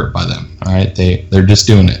hurt by them. All right, they're just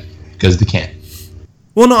doing it because they can.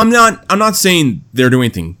 Well, no, I'm not saying they're doing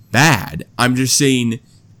anything bad. I'm just saying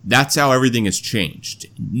that's how everything has changed.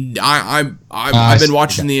 I've been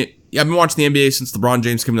watching the NBA since LeBron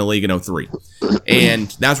James came in the league in 2003. And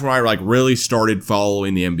that's when I really started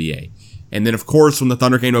following the NBA. And then of course when the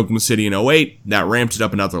Thunder came to Oklahoma City in 2008, that ramped it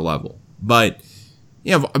up another level. But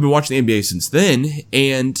yeah, I've been watching the NBA since then,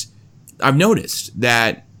 and I've noticed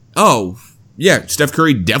that Steph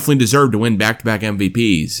Curry definitely deserved to win back-to-back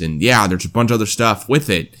MVPs. And yeah, there's a bunch of other stuff with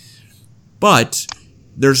it. But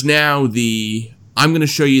there's now the I'm going to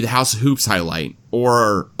show you the House of Hoops highlight,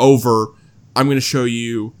 or I'm going to show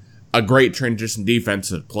you a great transition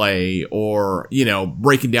defensive play, or,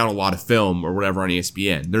 breaking down a lot of film or whatever on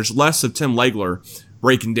ESPN. There's less of Tim Legler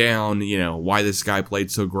breaking down, why this guy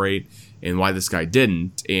played so great and why this guy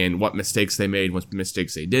didn't, and what mistakes they made, what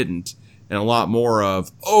mistakes they didn't. And a lot more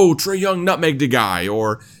of, Trae Young nutmegged a guy,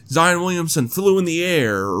 or Zion Williamson flew in the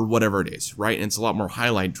air, or whatever it is, right? And it's a lot more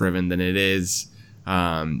highlight driven than it is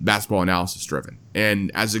basketball analysis driven.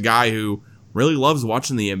 And as a guy who really loves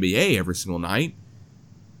watching the NBA every single night,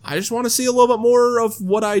 I just want to see a little bit more of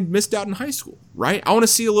what I missed out in high school, right? I want to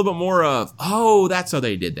see a little bit more of, that's how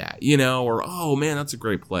they did that, or, oh man, that's a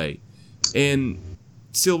great play. And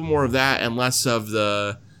see a little more of that and less of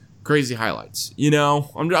the crazy highlights.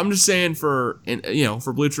 I'm just saying for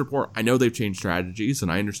Bleacher Report, I know they've changed strategies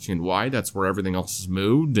and I understand why. That's where everything else is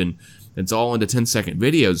moved and it's all into 10-second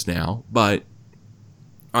videos now. But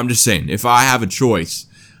I'm just saying, if I have a choice,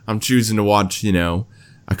 I'm choosing to watch, a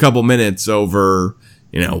couple minutes over,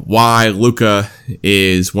 why Luka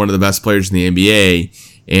is one of the best players in the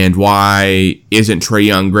NBA and why isn't Trae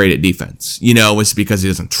Young great at defense. It's because he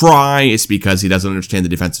doesn't try. It's because he doesn't understand the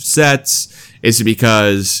defensive sets. It's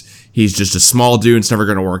because he's just a small dude and it's never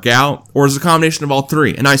going to work out. Or is it a combination of all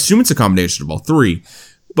three? And I assume it's a combination of all three.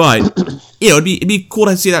 But, it'd be cool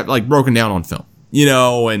to see that broken down on film,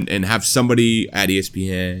 and have somebody at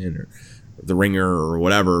ESPN or The Ringer or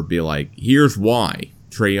whatever be like, here's why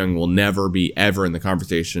Trae Young will never be ever in the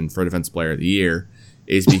conversation for Defensive Player of the Year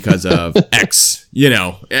is because of X,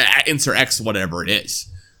 insert X, whatever it is.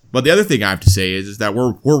 But the other thing I have to say is that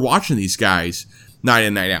we're watching these guys night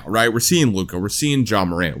in, night out, right? We're seeing Luka, we're seeing John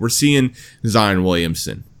Morant, we're seeing Zion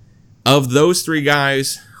Williamson. Of those three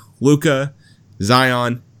guys, Luka,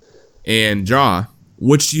 Zion, and Ja,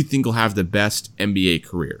 which do you think will have the best NBA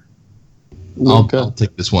career? I'll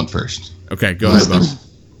take this one first. Okay, go ahead, Bo.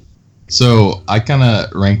 So I kind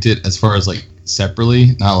of ranked it as far as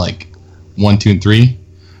separately, not 1, 2, and 3.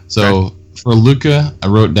 So for Luka, I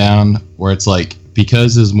wrote down where it's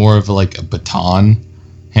because it's more of a baton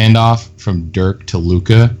handoff from Dirk to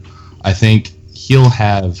Luka, I think he'll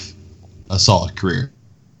have a solid career.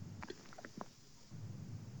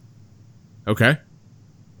 Okay.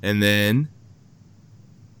 And then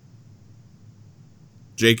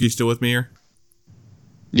Jake, you still with me here?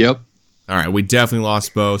 Yep. All right, we definitely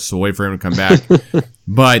lost Bo, so wait for him to come back.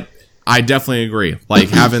 But I definitely agree.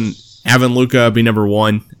 Having Luka be number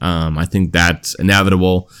one, I think that's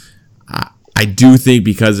inevitable. I do think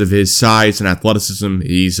because of his size and athleticism,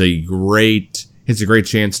 he's a great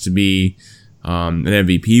chance to be an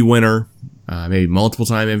MVP winner, maybe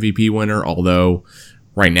multiple-time MVP winner, although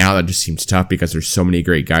right now that just seems tough because there's so many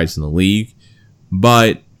great guys in the league.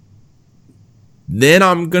 But then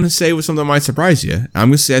I'm going to say with something that might surprise you. I'm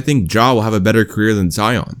going to say I think Ja will have a better career than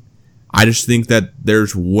Zion. I just think that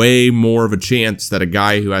there's way more of a chance that a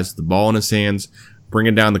guy who has the ball in his hands,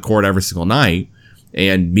 bringing down the court every single night,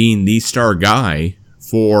 and being the star guy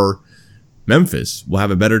for Memphis will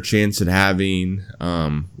have a better chance at having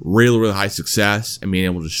really, really high success and being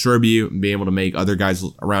able to distribute and being able to make other guys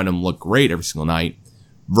around him look great every single night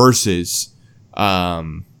versus,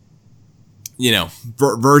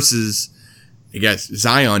 versus, I guess,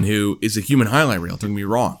 Zion, who is a human highlight reel. Don't get me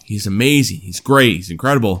wrong. He's amazing. He's great. He's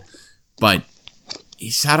incredible. But he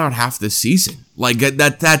sat out half the season. Like,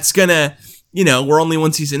 that's gonna, we're only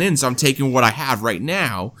one season in, so I'm taking what I have right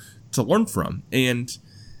now to learn from. And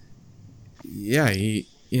yeah, he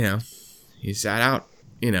sat out,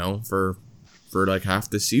 for like half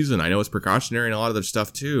the season. I know it's precautionary and a lot of other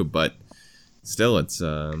stuff too, but still, it's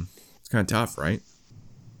kind of tough, right?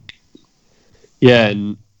 Yeah,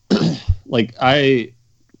 and like I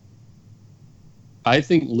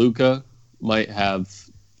think Luka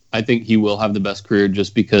I think he will have the best career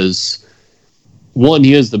just because, one,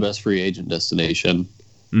 he is the best free agent destination.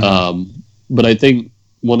 Mm-hmm. But I think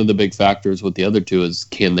one of the big factors with the other two is,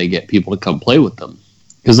 can they get people to come play with them?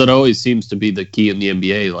 Because that always seems to be the key in the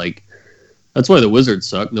NBA. Like, that's why the Wizards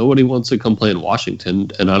suck. Nobody wants to come play in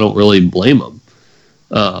Washington, and I don't really blame them.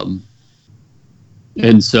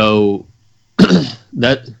 And so I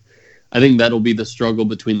think that'll be the struggle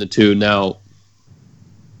between the two. Now,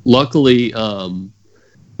 luckily,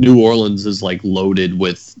 New Orleans is like loaded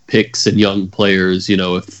with picks and young players.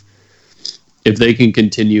 If they can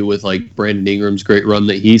continue with like Brandon Ingram's great run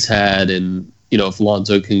that he's had, and if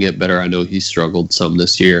Lonzo can get better, I know he's struggled some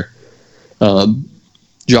this year.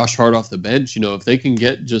 Josh Hart off the bench, if they can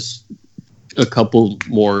get just a couple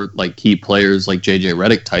more like key players like JJ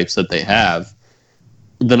Redick types that they have,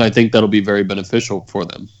 then I think that'll be very beneficial for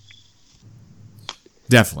them.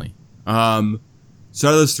 Definitely. So out of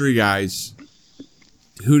those three guys,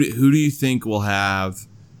 who do you think will have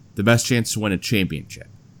the best chance to win a championship?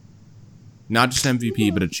 Not just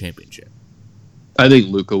MVP, but a championship. I think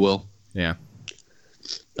Luka will. Yeah,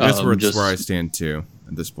 that's where I stand too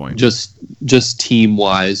at this point. Just team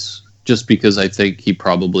wise, just because I think he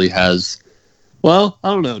probably has. Well, I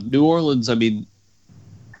don't know. New Orleans. I mean,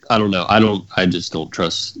 I don't know. I just don't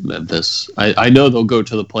trust Memphis. I know they'll go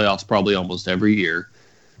to the playoffs probably almost every year,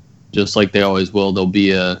 just like they always will. They'll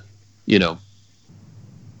be I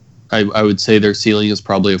would say their ceiling is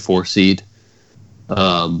probably a 4 seed.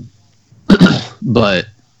 But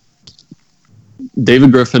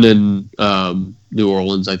David Griffin in New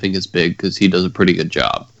Orleans, I think, is big because he does a pretty good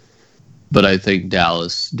job. But I think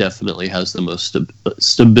Dallas definitely has the most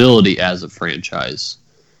stability as a franchise.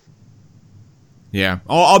 Yeah,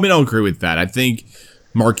 I'll agree with that. I think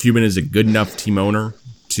Mark Cuban is a good enough team owner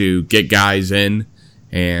to get guys in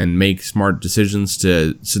and make smart decisions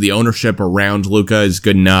so the ownership around Luka is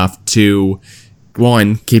good enough to,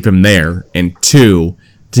 one, keep him there, and two,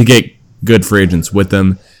 to get good free agents with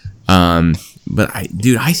them. But I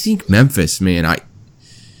think Memphis, man, I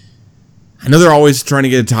know they're always trying to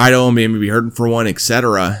get a title and maybe be hurting for one,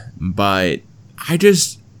 etc. But I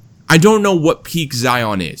don't know what peak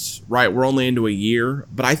Zion is, right? We're only into a year,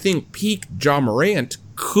 but I think peak Ja Morant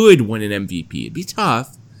could win an MVP. It'd be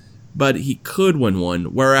tough, but he could win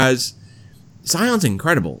one, whereas Zion's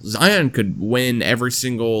incredible. Zion could win every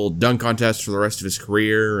single dunk contest for the rest of his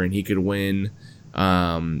career, and he could win,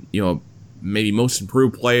 maybe most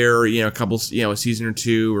improved player, a couple, a season or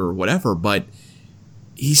two or whatever, but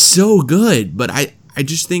he's so good. But I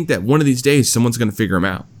just think that one of these days someone's going to figure him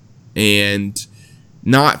out, and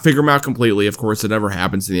not figure him out completely. Of course, it never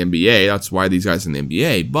happens in the NBA. That's why these guys are in the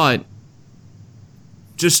NBA, but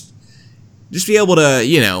just be able to,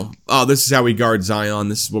 this is how we guard Zion.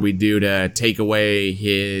 This is what we do to take away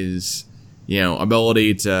his,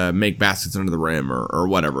 ability to make baskets under the rim or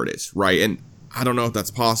whatever it is, right? And I don't know if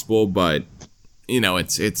that's possible, but,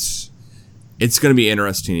 it's going to be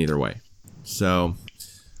interesting either way. So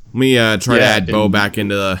let me try to add Bo back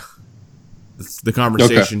into the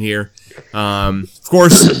conversation here. Of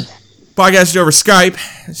course, podcast over Skype.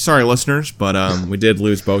 Sorry, listeners, but we did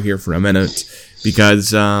lose Bo here for a minute. Because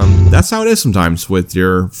that's how it is sometimes with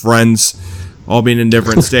your friends all being in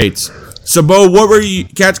different states. So, Bo, what were you...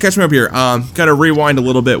 Catch me up here. Kind of rewind a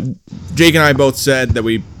little bit. Jake and I both said that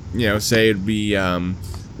we, say it'd be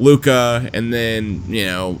Luka and then,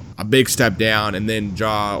 a big step down and then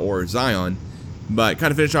Ja or Zion. But kind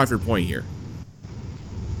of finish off your point here.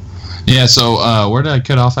 Yeah, so where did I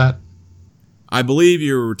cut off at? I believe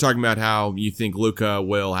you were talking about how you think Luka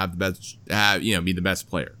will have the best, be the best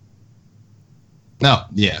player. No,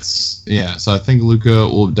 yes. Yeah, so I think Luka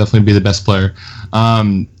will definitely be the best player.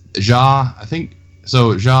 Ja,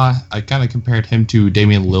 I kind of compared him to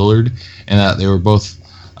Damian Lillard, and that they were both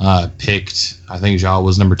picked. I think Ja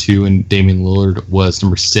was number 2, and Damian Lillard was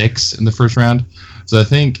number 6 in the first round. So I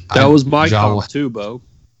think... That was my call too, Bo.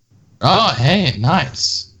 Oh, hey,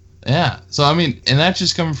 nice. Yeah. So I mean, and that's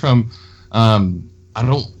just coming from,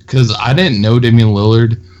 because I didn't know Damian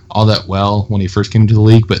Lillard all that well when he first came into the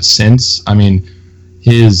league, but since, I mean,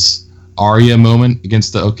 his Arya moment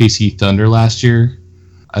against the OKC Thunder last year,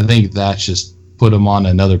 I think that's just put him on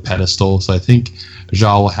another pedestal. So I think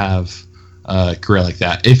Ja will have a career like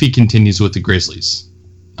that if he continues with the Grizzlies.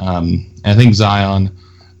 And I think Zion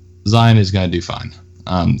is going to do fine.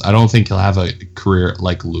 I don't think he'll have a career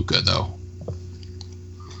like Luka, though.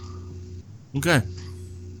 Okay.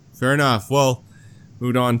 Fair enough. Well,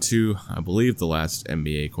 moved on to, I believe, the last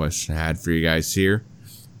NBA question I had for you guys here.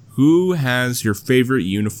 Who has your favorite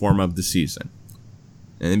uniform of the season?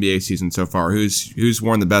 An NBA season so far. Who's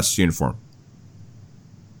worn the best uniform?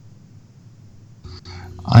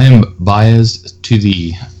 I am biased to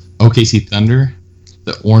the OKC Thunder,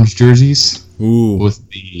 the orange jerseys. Ooh. With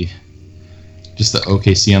just the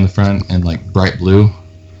OKC on the front and like bright blue.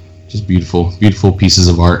 Just beautiful pieces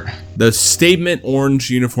of art. The statement orange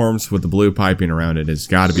uniforms with the blue piping around it has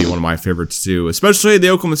got to be one of my favorites too, especially the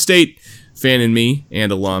Oklahoma State fan in me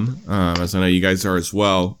and alum, as I know you guys are as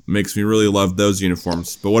well. Makes me really love those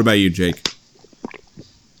uniforms. But what about you, Jake?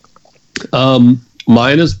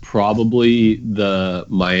 Mine is probably the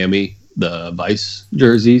Miami, the Vice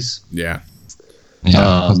jerseys. Yeah.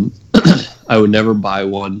 I would never buy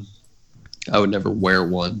one. I would never wear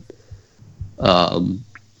one.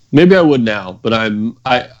 Maybe I would now, but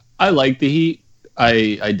I like the Heat.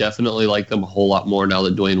 I definitely like them a whole lot more now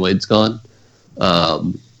that Dwayne Wade's gone.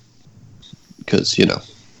 Because,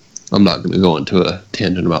 I'm not going to go into a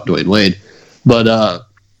tangent about Dwayne Wade. But,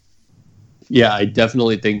 yeah, I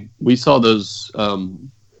definitely think we saw those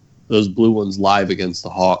blue ones live against the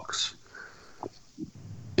Hawks.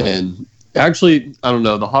 And actually, I don't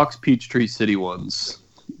know, the Hawks Peachtree City ones,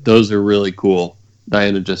 those are really cool.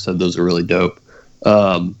 Diana just said those are really dope.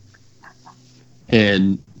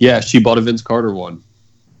 And yeah, she bought a Vince Carter one.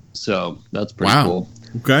 So that's pretty cool.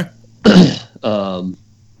 Okay.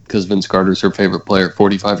 Because Vince Carter's her favorite player,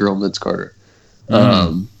 45-year-old Vince Carter.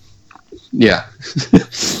 Yeah.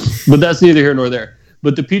 But that's neither here nor there.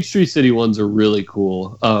 But the Peachtree City ones are really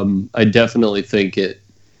cool. I definitely think it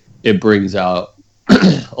brings out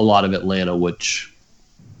a lot of Atlanta, which,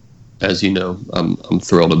 as you know, I'm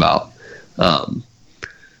thrilled about.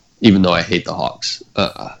 Even though I hate the Hawks.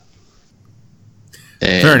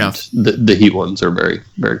 And fair enough. The Heat ones are very,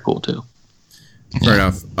 very cool too. Fair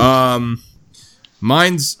enough.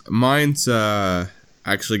 Mine's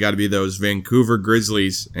actually got to be those Vancouver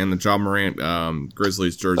Grizzlies and the John Morant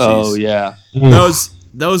Grizzlies jerseys. Oh yeah, those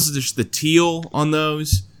just the teal on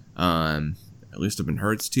those. At least I've been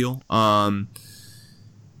heard it's teal. Are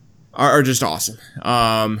just awesome.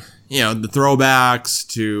 The throwbacks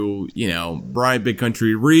to Bryant Big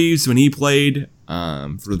Country Reeves when he played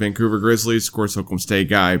for the Vancouver Grizzlies. Of course, Oklahoma State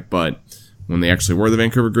guy, but when they actually were the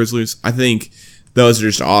Vancouver Grizzlies, I think those are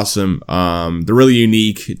just awesome. They're really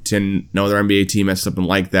unique to know their NBA team has something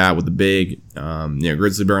like that with the big,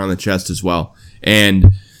 grizzly bear on the chest as well.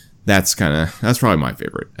 And that's probably my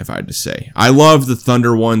favorite, if I had to say. I love the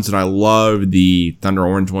Thunder ones, and I love the Thunder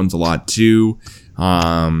orange ones a lot too.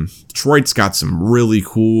 Detroit's got some really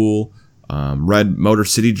cool red Motor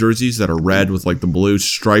City jerseys that are red with like the blue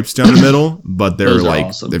stripes down the middle, but they're like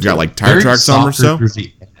awesome, they've got like tire tracks on them or so.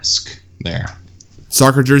 Jersey-esque there.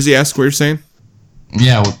 Soccer jersey-esque, what you're saying?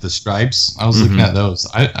 Yeah, with the stripes. I was looking at those.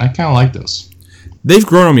 I kind of like those. They've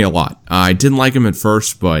grown on me a lot. I didn't like them at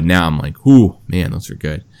first, but now I'm like, ooh, man, those are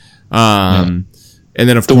good. And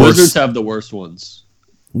then of course, the Wizards have the worst ones.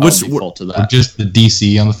 What's default to that? Just the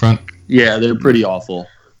DC on the front. Yeah, they're pretty awful.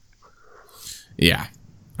 Yeah.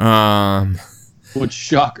 Which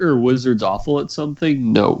shocker? Wizards awful at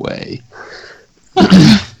something? No way.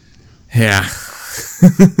 Yeah.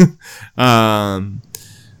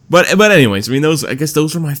 But anyways, I mean those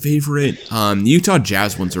are my favorite. Utah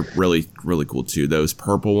Jazz ones are really, really cool too. Those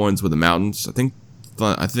purple ones with the mountains. I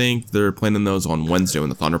think they're playing in those on Wednesday when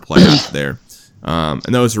the Thunder play out there. And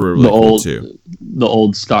those are really cool too. The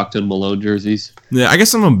old Stockton Malone jerseys. Yeah, I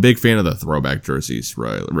guess I'm a big fan of the throwback jerseys.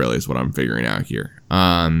 Really is what I'm figuring out here.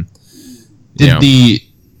 The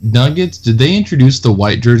Nuggets, did they introduce the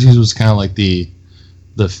white jerseys? Was kind of like the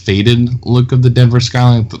faded look of the Denver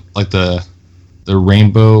skyline, like the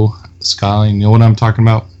rainbow skyline. You know what I'm talking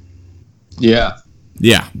about? Yeah.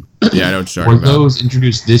 I know what you're talking about. Were those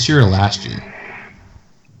introduced this year or last year?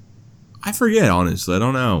 I forget, honestly. I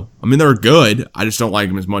don't know. I mean, they're good. I just don't like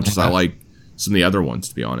them as much as I like some of the other ones,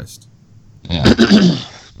 to be honest. Yeah.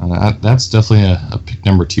 That's definitely a pick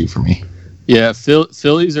number 2 for me. Yeah,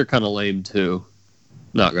 Phillies are kind of lame, too.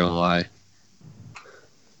 Not going to lie.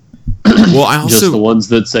 Well, I also just the ones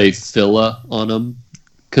that say Filla on them,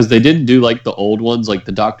 because they didn't do like the old ones, like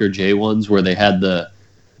the Dr. J ones, where they had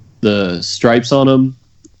the stripes on them,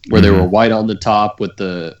 where they were white on the top with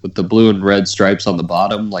the blue and red stripes on the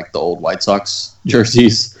bottom, like the old White Sox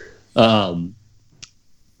jerseys.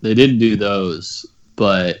 They didn't do those,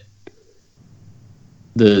 but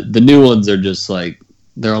the new ones are just like,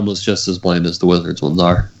 they're almost just as bland as the Wizards ones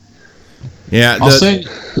are. Yeah, I'll say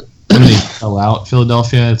when they sell out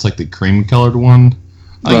Philadelphia, it's like the cream colored one.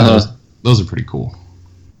 I think those are pretty cool.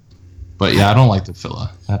 But yeah, I don't like the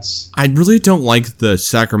Phila. I really don't like the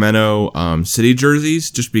Sacramento City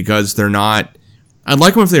jerseys just because they're not. I'd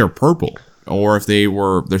like them if they were purple or if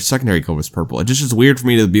their secondary color was purple. It just is weird for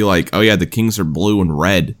me to be like, oh yeah, the Kings are blue and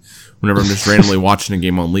red whenever I'm just randomly watching a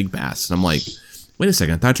game on League Pass. And I'm like, wait a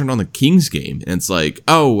second, I thought I turned on the Kings game. And it's like,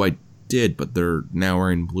 oh, I did, but they're now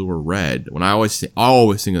wearing blue or red. When I always think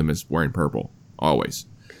of them as wearing purple. Always.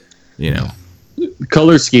 You know. The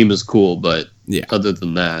color scheme is cool, but yeah, other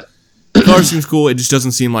than that. The color seems cool. It just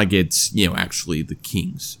doesn't seem like it's, actually the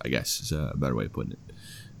Kings, I guess is a better way of putting it.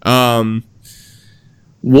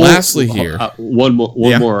 Lastly here. One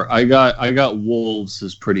more. I got Wolves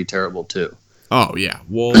is pretty terrible too. Oh, yeah.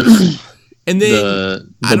 Wolves. And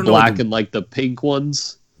then the black and like the pink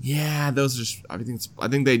ones. Yeah, those are just, I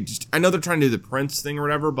think they just, I know they're trying to do the Prince thing or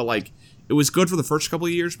whatever, but like, it was good for the first couple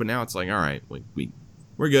of years, but now it's like, all right,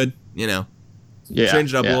 we're good, Yeah,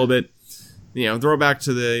 change it up a little bit. Throw it back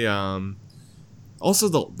to the also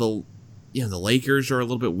the Lakers are a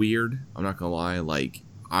little bit weird. I'm not gonna lie. Like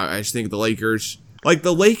I just think the Lakers and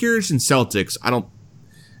Celtics.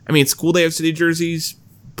 It's cool they have city jerseys,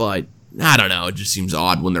 but I don't know. It just seems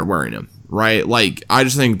odd when they're wearing them, right? Like I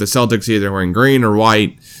just think the Celtics either wearing green or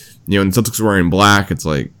white. And the Celtics are wearing black. It's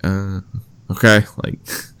like okay, like.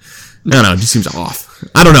 I don't know, it just seems off.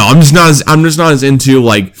 I don't know. I'm just not as into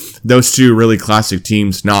like those two really classic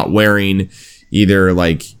teams not wearing either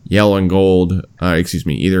like yellow and gold,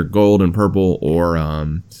 either gold and purple or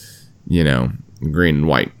green and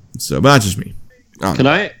white. So, but that's just me. Can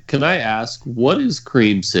I ask, what is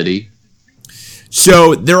Cream City?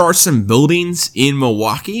 So there are some buildings in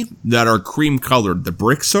Milwaukee that are cream colored. The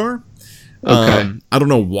bricks are. Okay. I don't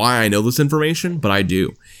know why I know this information, but I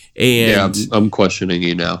do. And yeah, I'm questioning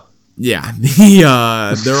you now. Yeah,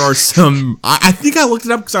 there are some. I think I looked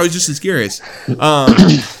it up because I was just as curious.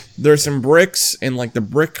 There's some bricks, and like the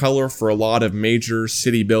brick color for a lot of major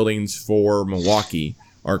city buildings for Milwaukee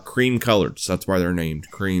are cream colored, so that's why they're named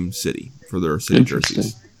Cream City for their city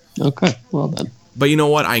jerseys. Okay, well then. But you know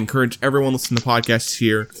what? I encourage everyone listening to the podcast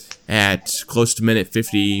here at close to minute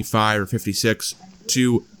 55 or 56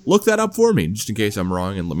 to look that up for me, just in case I'm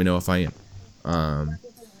wrong, and let me know if I am.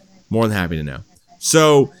 More than happy to know.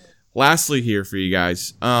 So. Lastly here for you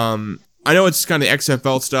guys, I know it's kind of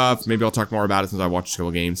XFL stuff. Maybe I'll talk more about it since I watched a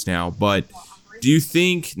couple games now. But do you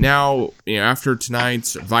think now, after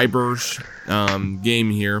tonight's Vipers game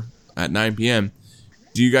here at 9 p.m.,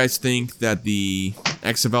 do you guys think that the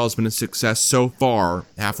XFL has been a success so far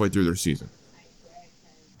halfway through their season?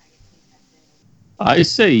 I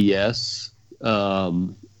say yes. Now,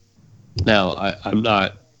 I'm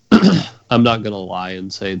not I'm not going to lie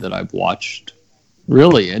and say that I've watched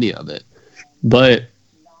really any of it, but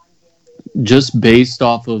just based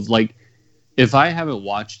off of like, if I haven't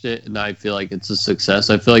watched it and I feel like it's a success,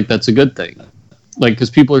 I feel like that's a good thing, like, because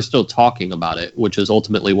people are still talking about it, which is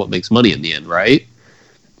ultimately what makes money in the end, right?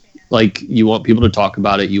 Like, you want people to talk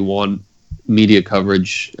about it, you want media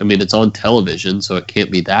coverage. I mean, it's on television, so it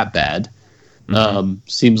can't be that bad.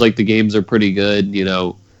 Seems like the games are pretty good,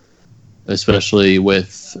 especially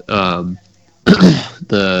with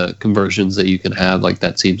the conversions that you can have. Like,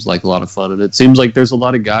 that seems like a lot of fun, and it seems like there's a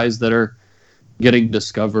lot of guys that are getting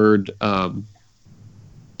discovered. I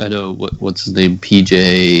know what's his name,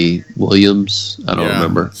 PJ Williams. I don't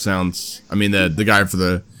remember. Sounds. I mean, the guy for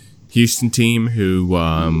the Houston team who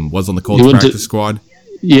was on the Colts practice squad.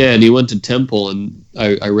 Yeah, and he went to Temple, and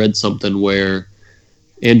I read something where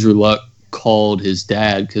Andrew Luck called his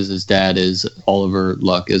dad, because his dad is Oliver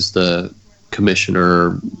Luck, is the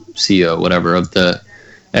commissioner, CEO, whatever, of the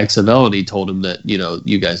XFL, and he told him that,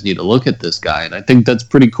 you guys need to look at this guy. And I think that's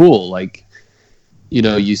pretty cool. Like,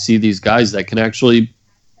 you see these guys that can actually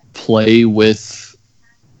play with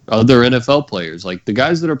other NFL players. Like, the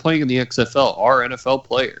guys that are playing in the XFL are NFL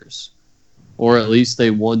players, or at least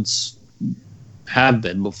they once have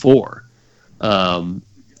been before. And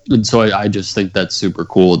so I just think that's super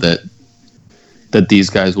cool that these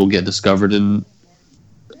guys will get discovered, and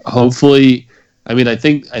hopefully, I mean, I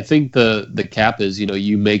think the cap is,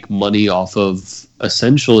 you make money off of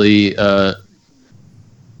essentially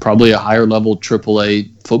probably a higher level AAA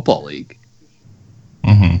football league.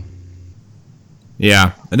 Mm-hmm.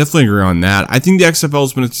 Yeah, I definitely agree on that. I think the XFL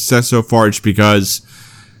has been a success so far just because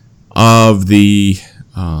of the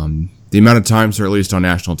amount of times they're released on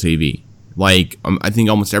national TV. Like, I think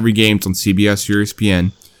almost every game's on CBS or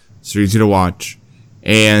ESPN. It's easy to watch.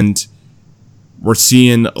 And we're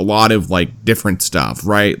seeing a lot of, like, different stuff,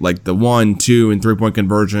 right? Like the 1, 2, and 3-point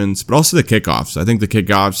conversions, but also the kickoffs. I think the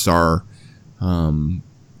kickoffs are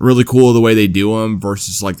really cool the way they do them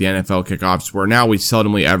versus, like, the NFL kickoffs, where now we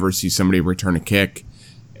seldomly ever see somebody return a kick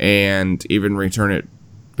and even return it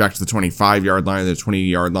back to the 25-yard line or the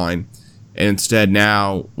 20-yard line. And instead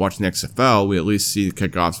now, watching the XFL, we at least see the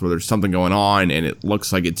kickoffs where there's something going on and it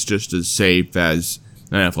looks like it's just as safe as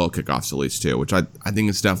NFL kickoffs at least too, which I think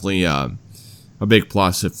is definitely a big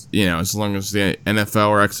plus. If, you know, as long as the NFL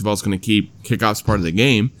or XFL is going to keep kickoffs part of the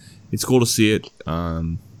game, it's cool to see it.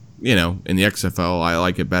 You know, in the XFL, I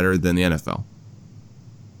like it better than the NFL.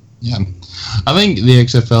 Yeah, I think the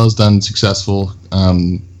XFL has done successful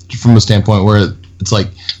from a standpoint where it's like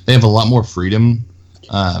they have a lot more freedom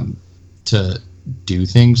to do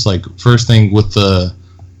things. Like, first thing with the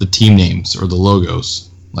team names or the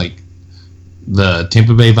logos, like the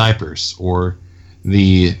Tampa Bay Vipers or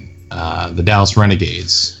the Dallas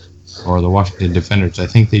Renegades or the Washington Defenders. I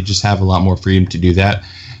think they just have a lot more freedom to do that,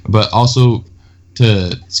 but also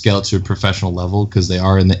to scale it to a professional level because they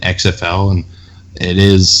are in the XFL and it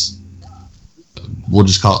is, we'll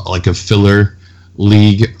just call it like a filler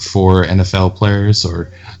league for NFL players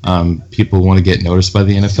or people who want to get noticed by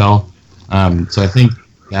the NFL. So I think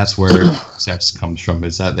that's where success comes from,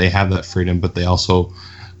 is that they have that freedom, but they also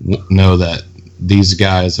know that these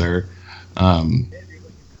guys are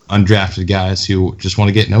undrafted guys who just want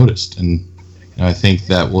to get noticed. And you know, I think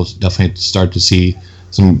that we'll definitely start to see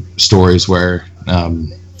some stories where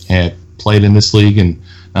hey, I played in this league and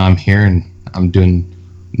now I'm here and I'm doing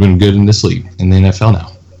good in this league in the NFL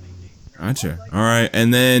now. Gotcha. All right,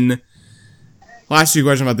 and then last two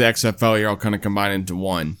questions about the XFL here, I'll kind of combine into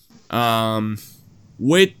one.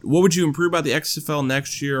 What would you improve about the XFL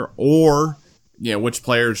next year, or which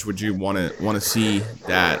players would you want to see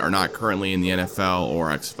that are not currently in the NFL or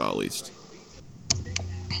XFL at least?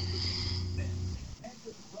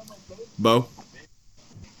 Bo?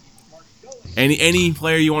 Any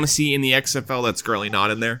player you want to see in the XFL that's currently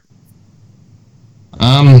not in there?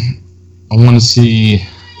 I want to see.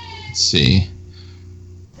 Let's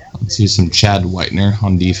see some Chad Whitener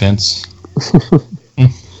on defense.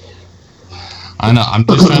 I know. I'm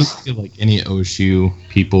just trying to think of like any OSU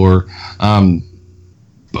people or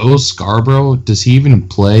Bo Scarborough. Does he even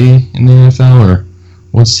play in the NFL, or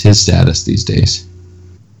what's his status these days?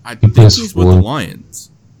 I think he's with the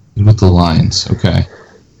Lions. He's with the Lions. Okay.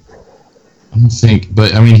 I don't think,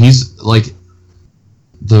 but I mean, he's like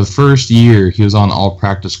the first year he was on all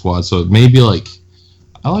practice squad, so maybe like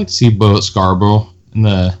I like to see Bo Scarborough in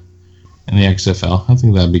the XFL. I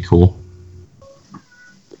think that'd be cool.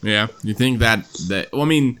 Yeah, you think that? Well, I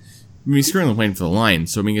mean, he's currently playing for the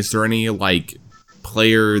Lions, so I mean, is there any like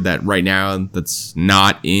player that right now that's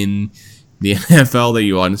not in the NFL that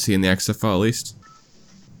you want to see in the XFL at least?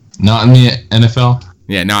 Not in the NFL.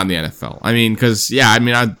 Yeah, not in the NFL. I mean, because I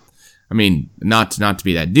mean, not to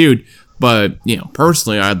be that dude, but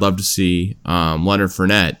personally, I'd love to see Leonard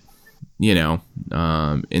Fournette, in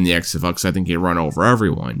the XFL because I think he'd run over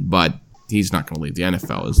everyone. But he's not going to leave the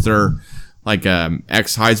NFL. Is there like a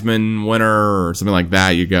ex-Heisman winner or something like that?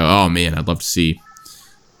 You go, oh man, I'd love to see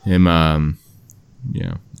him.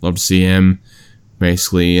 Love to see him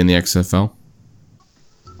basically in the XFL.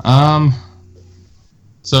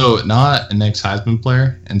 So not an ex-Heisman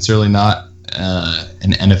player, and certainly not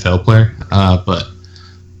an NFL player, but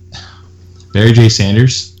Barry J.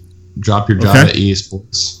 Sanders, drop your job at EA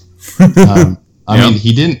Sports. I mean,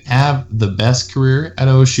 he didn't have the best career at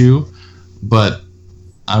OSU, but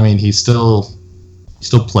I mean, he still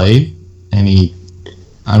played, and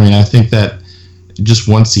I think that just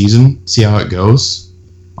one season, see how it goes.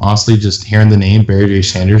 Honestly, just hearing the name Barry J.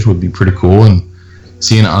 Sanders would be pretty cool, and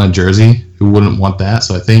seeing it on a jersey, who wouldn't want that?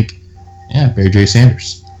 So I think, Barry J.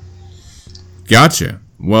 Sanders. Gotcha.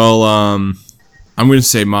 Well, I'm going to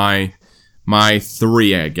say my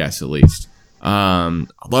three, I guess, at least. I'd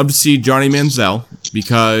love to see Johnny Manziel,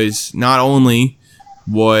 because not only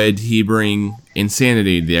would he bring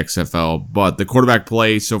insanity to the XFL, but the quarterback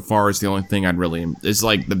play so far is the only thing is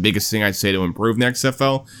like the biggest thing I'd say to improve in the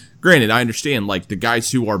XFL. Granted, I understand, like, the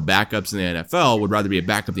guys who are backups in the NFL would rather be a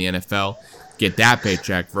backup in the NFL, get that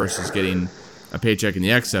paycheck versus getting a paycheck in the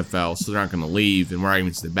XFL, so they're not going to leave, and we're not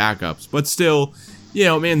even to the backups. But still,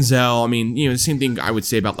 Manziel, I mean, the same thing I would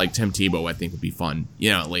say about like Tim Tebow, I think would be fun,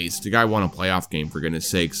 at least. The guy won a playoff game, for goodness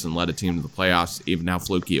sakes, and led a team to the playoffs, even how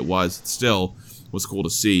fluky it was. It still was cool to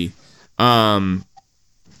see. So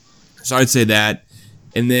I'd say that.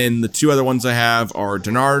 And then the two other ones I have are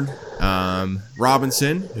Denard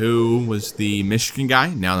Robinson, who was the Michigan guy.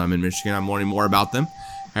 Now that I'm in Michigan, I'm learning more about them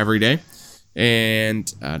every day. And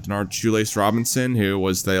Denard Shoelace Robinson, who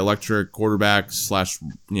was the electric quarterback /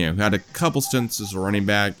 had a couple stints as a running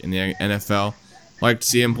back in the NFL. Like to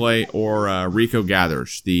see him play. Or Rico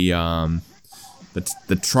Gathers, the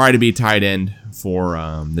try to be tight end for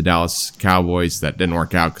the Dallas Cowboys. That didn't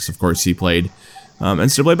work out because, of course, he played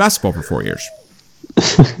NCAA basketball for 4 years.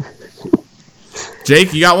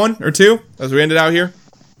 Jake, you got one or two as we ended out here?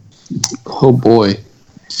 Oh boy.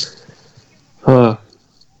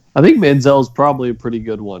 I think Manziel is probably a pretty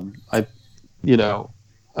good one. I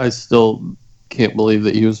still can't believe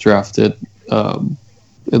that he was drafted in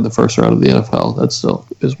the first round of the NFL. That still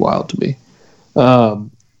is wild to me.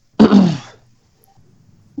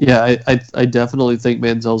 Yeah, I definitely think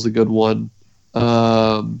Manziel's a good one.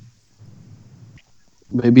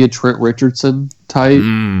 Maybe a Trent Richardson type.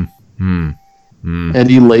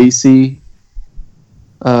 Eddie Lacy.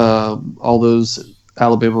 All those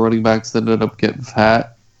Alabama running backs that ended up getting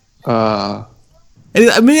fat.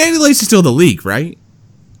 Eddie Lacy's still in the league, right?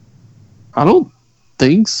 I don't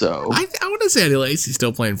think so. I want to say Eddie Lacy's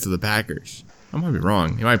still playing for the Packers. I might be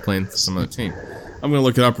wrong. He might be playing for some other team. I'm going to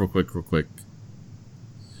look it up real quick.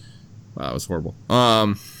 Wow, that was horrible.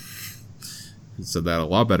 He said that a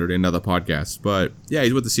lot better in another podcast. But, yeah,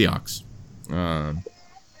 he's with the Seahawks.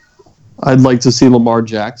 I'd like to see Lamar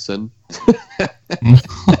Jackson.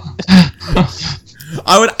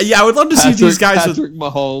 I would love to see these guys. Patrick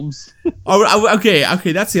Mahomes.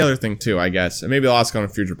 Okay, that's the other thing too, I guess. And maybe I'll ask on a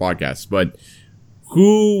future podcast. But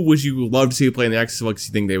who would you love to see play in the XFL because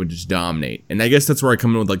you think they would just dominate? And I guess that's where I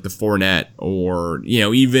come in with like the Fournette or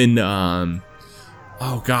even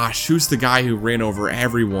who's the guy who ran over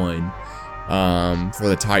everyone for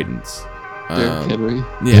the Titans? Derrick Henry.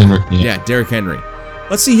 Yeah, Derrick Henry.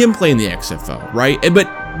 Let's see him play in the XFL, right? But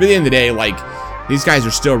at the end of the day, like. These guys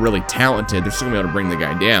are still really talented. They're still going to be able to bring the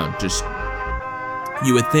guy down. Just,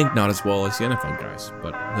 you would think not as well as the NFL guys.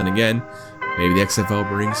 But then again, maybe the XFL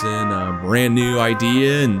brings in a brand new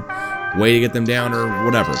idea and way to get them down or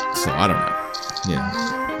whatever. So, I don't know.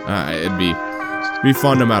 It'd be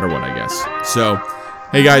fun no matter what, I guess. So,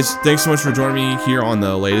 hey guys, thanks so much for joining me here on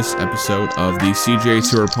the latest episode of the CJ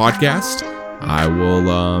Tour podcast. I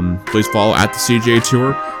will, please follow at the CJ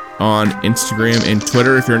Tour on Instagram and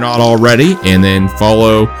Twitter if you're not already, and then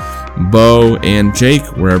follow Bo and Jake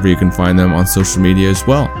wherever you can find them on social media as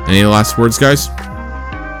well. Any last words, guys?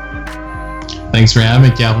 Thanks for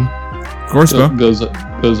having me, Calvin. Of course, Bo. Go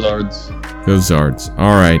Zards. Go Zards.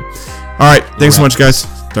 All right. Thanks so much, guys.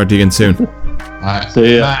 Talk to you again soon. All right.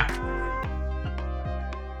 See ya. Bye.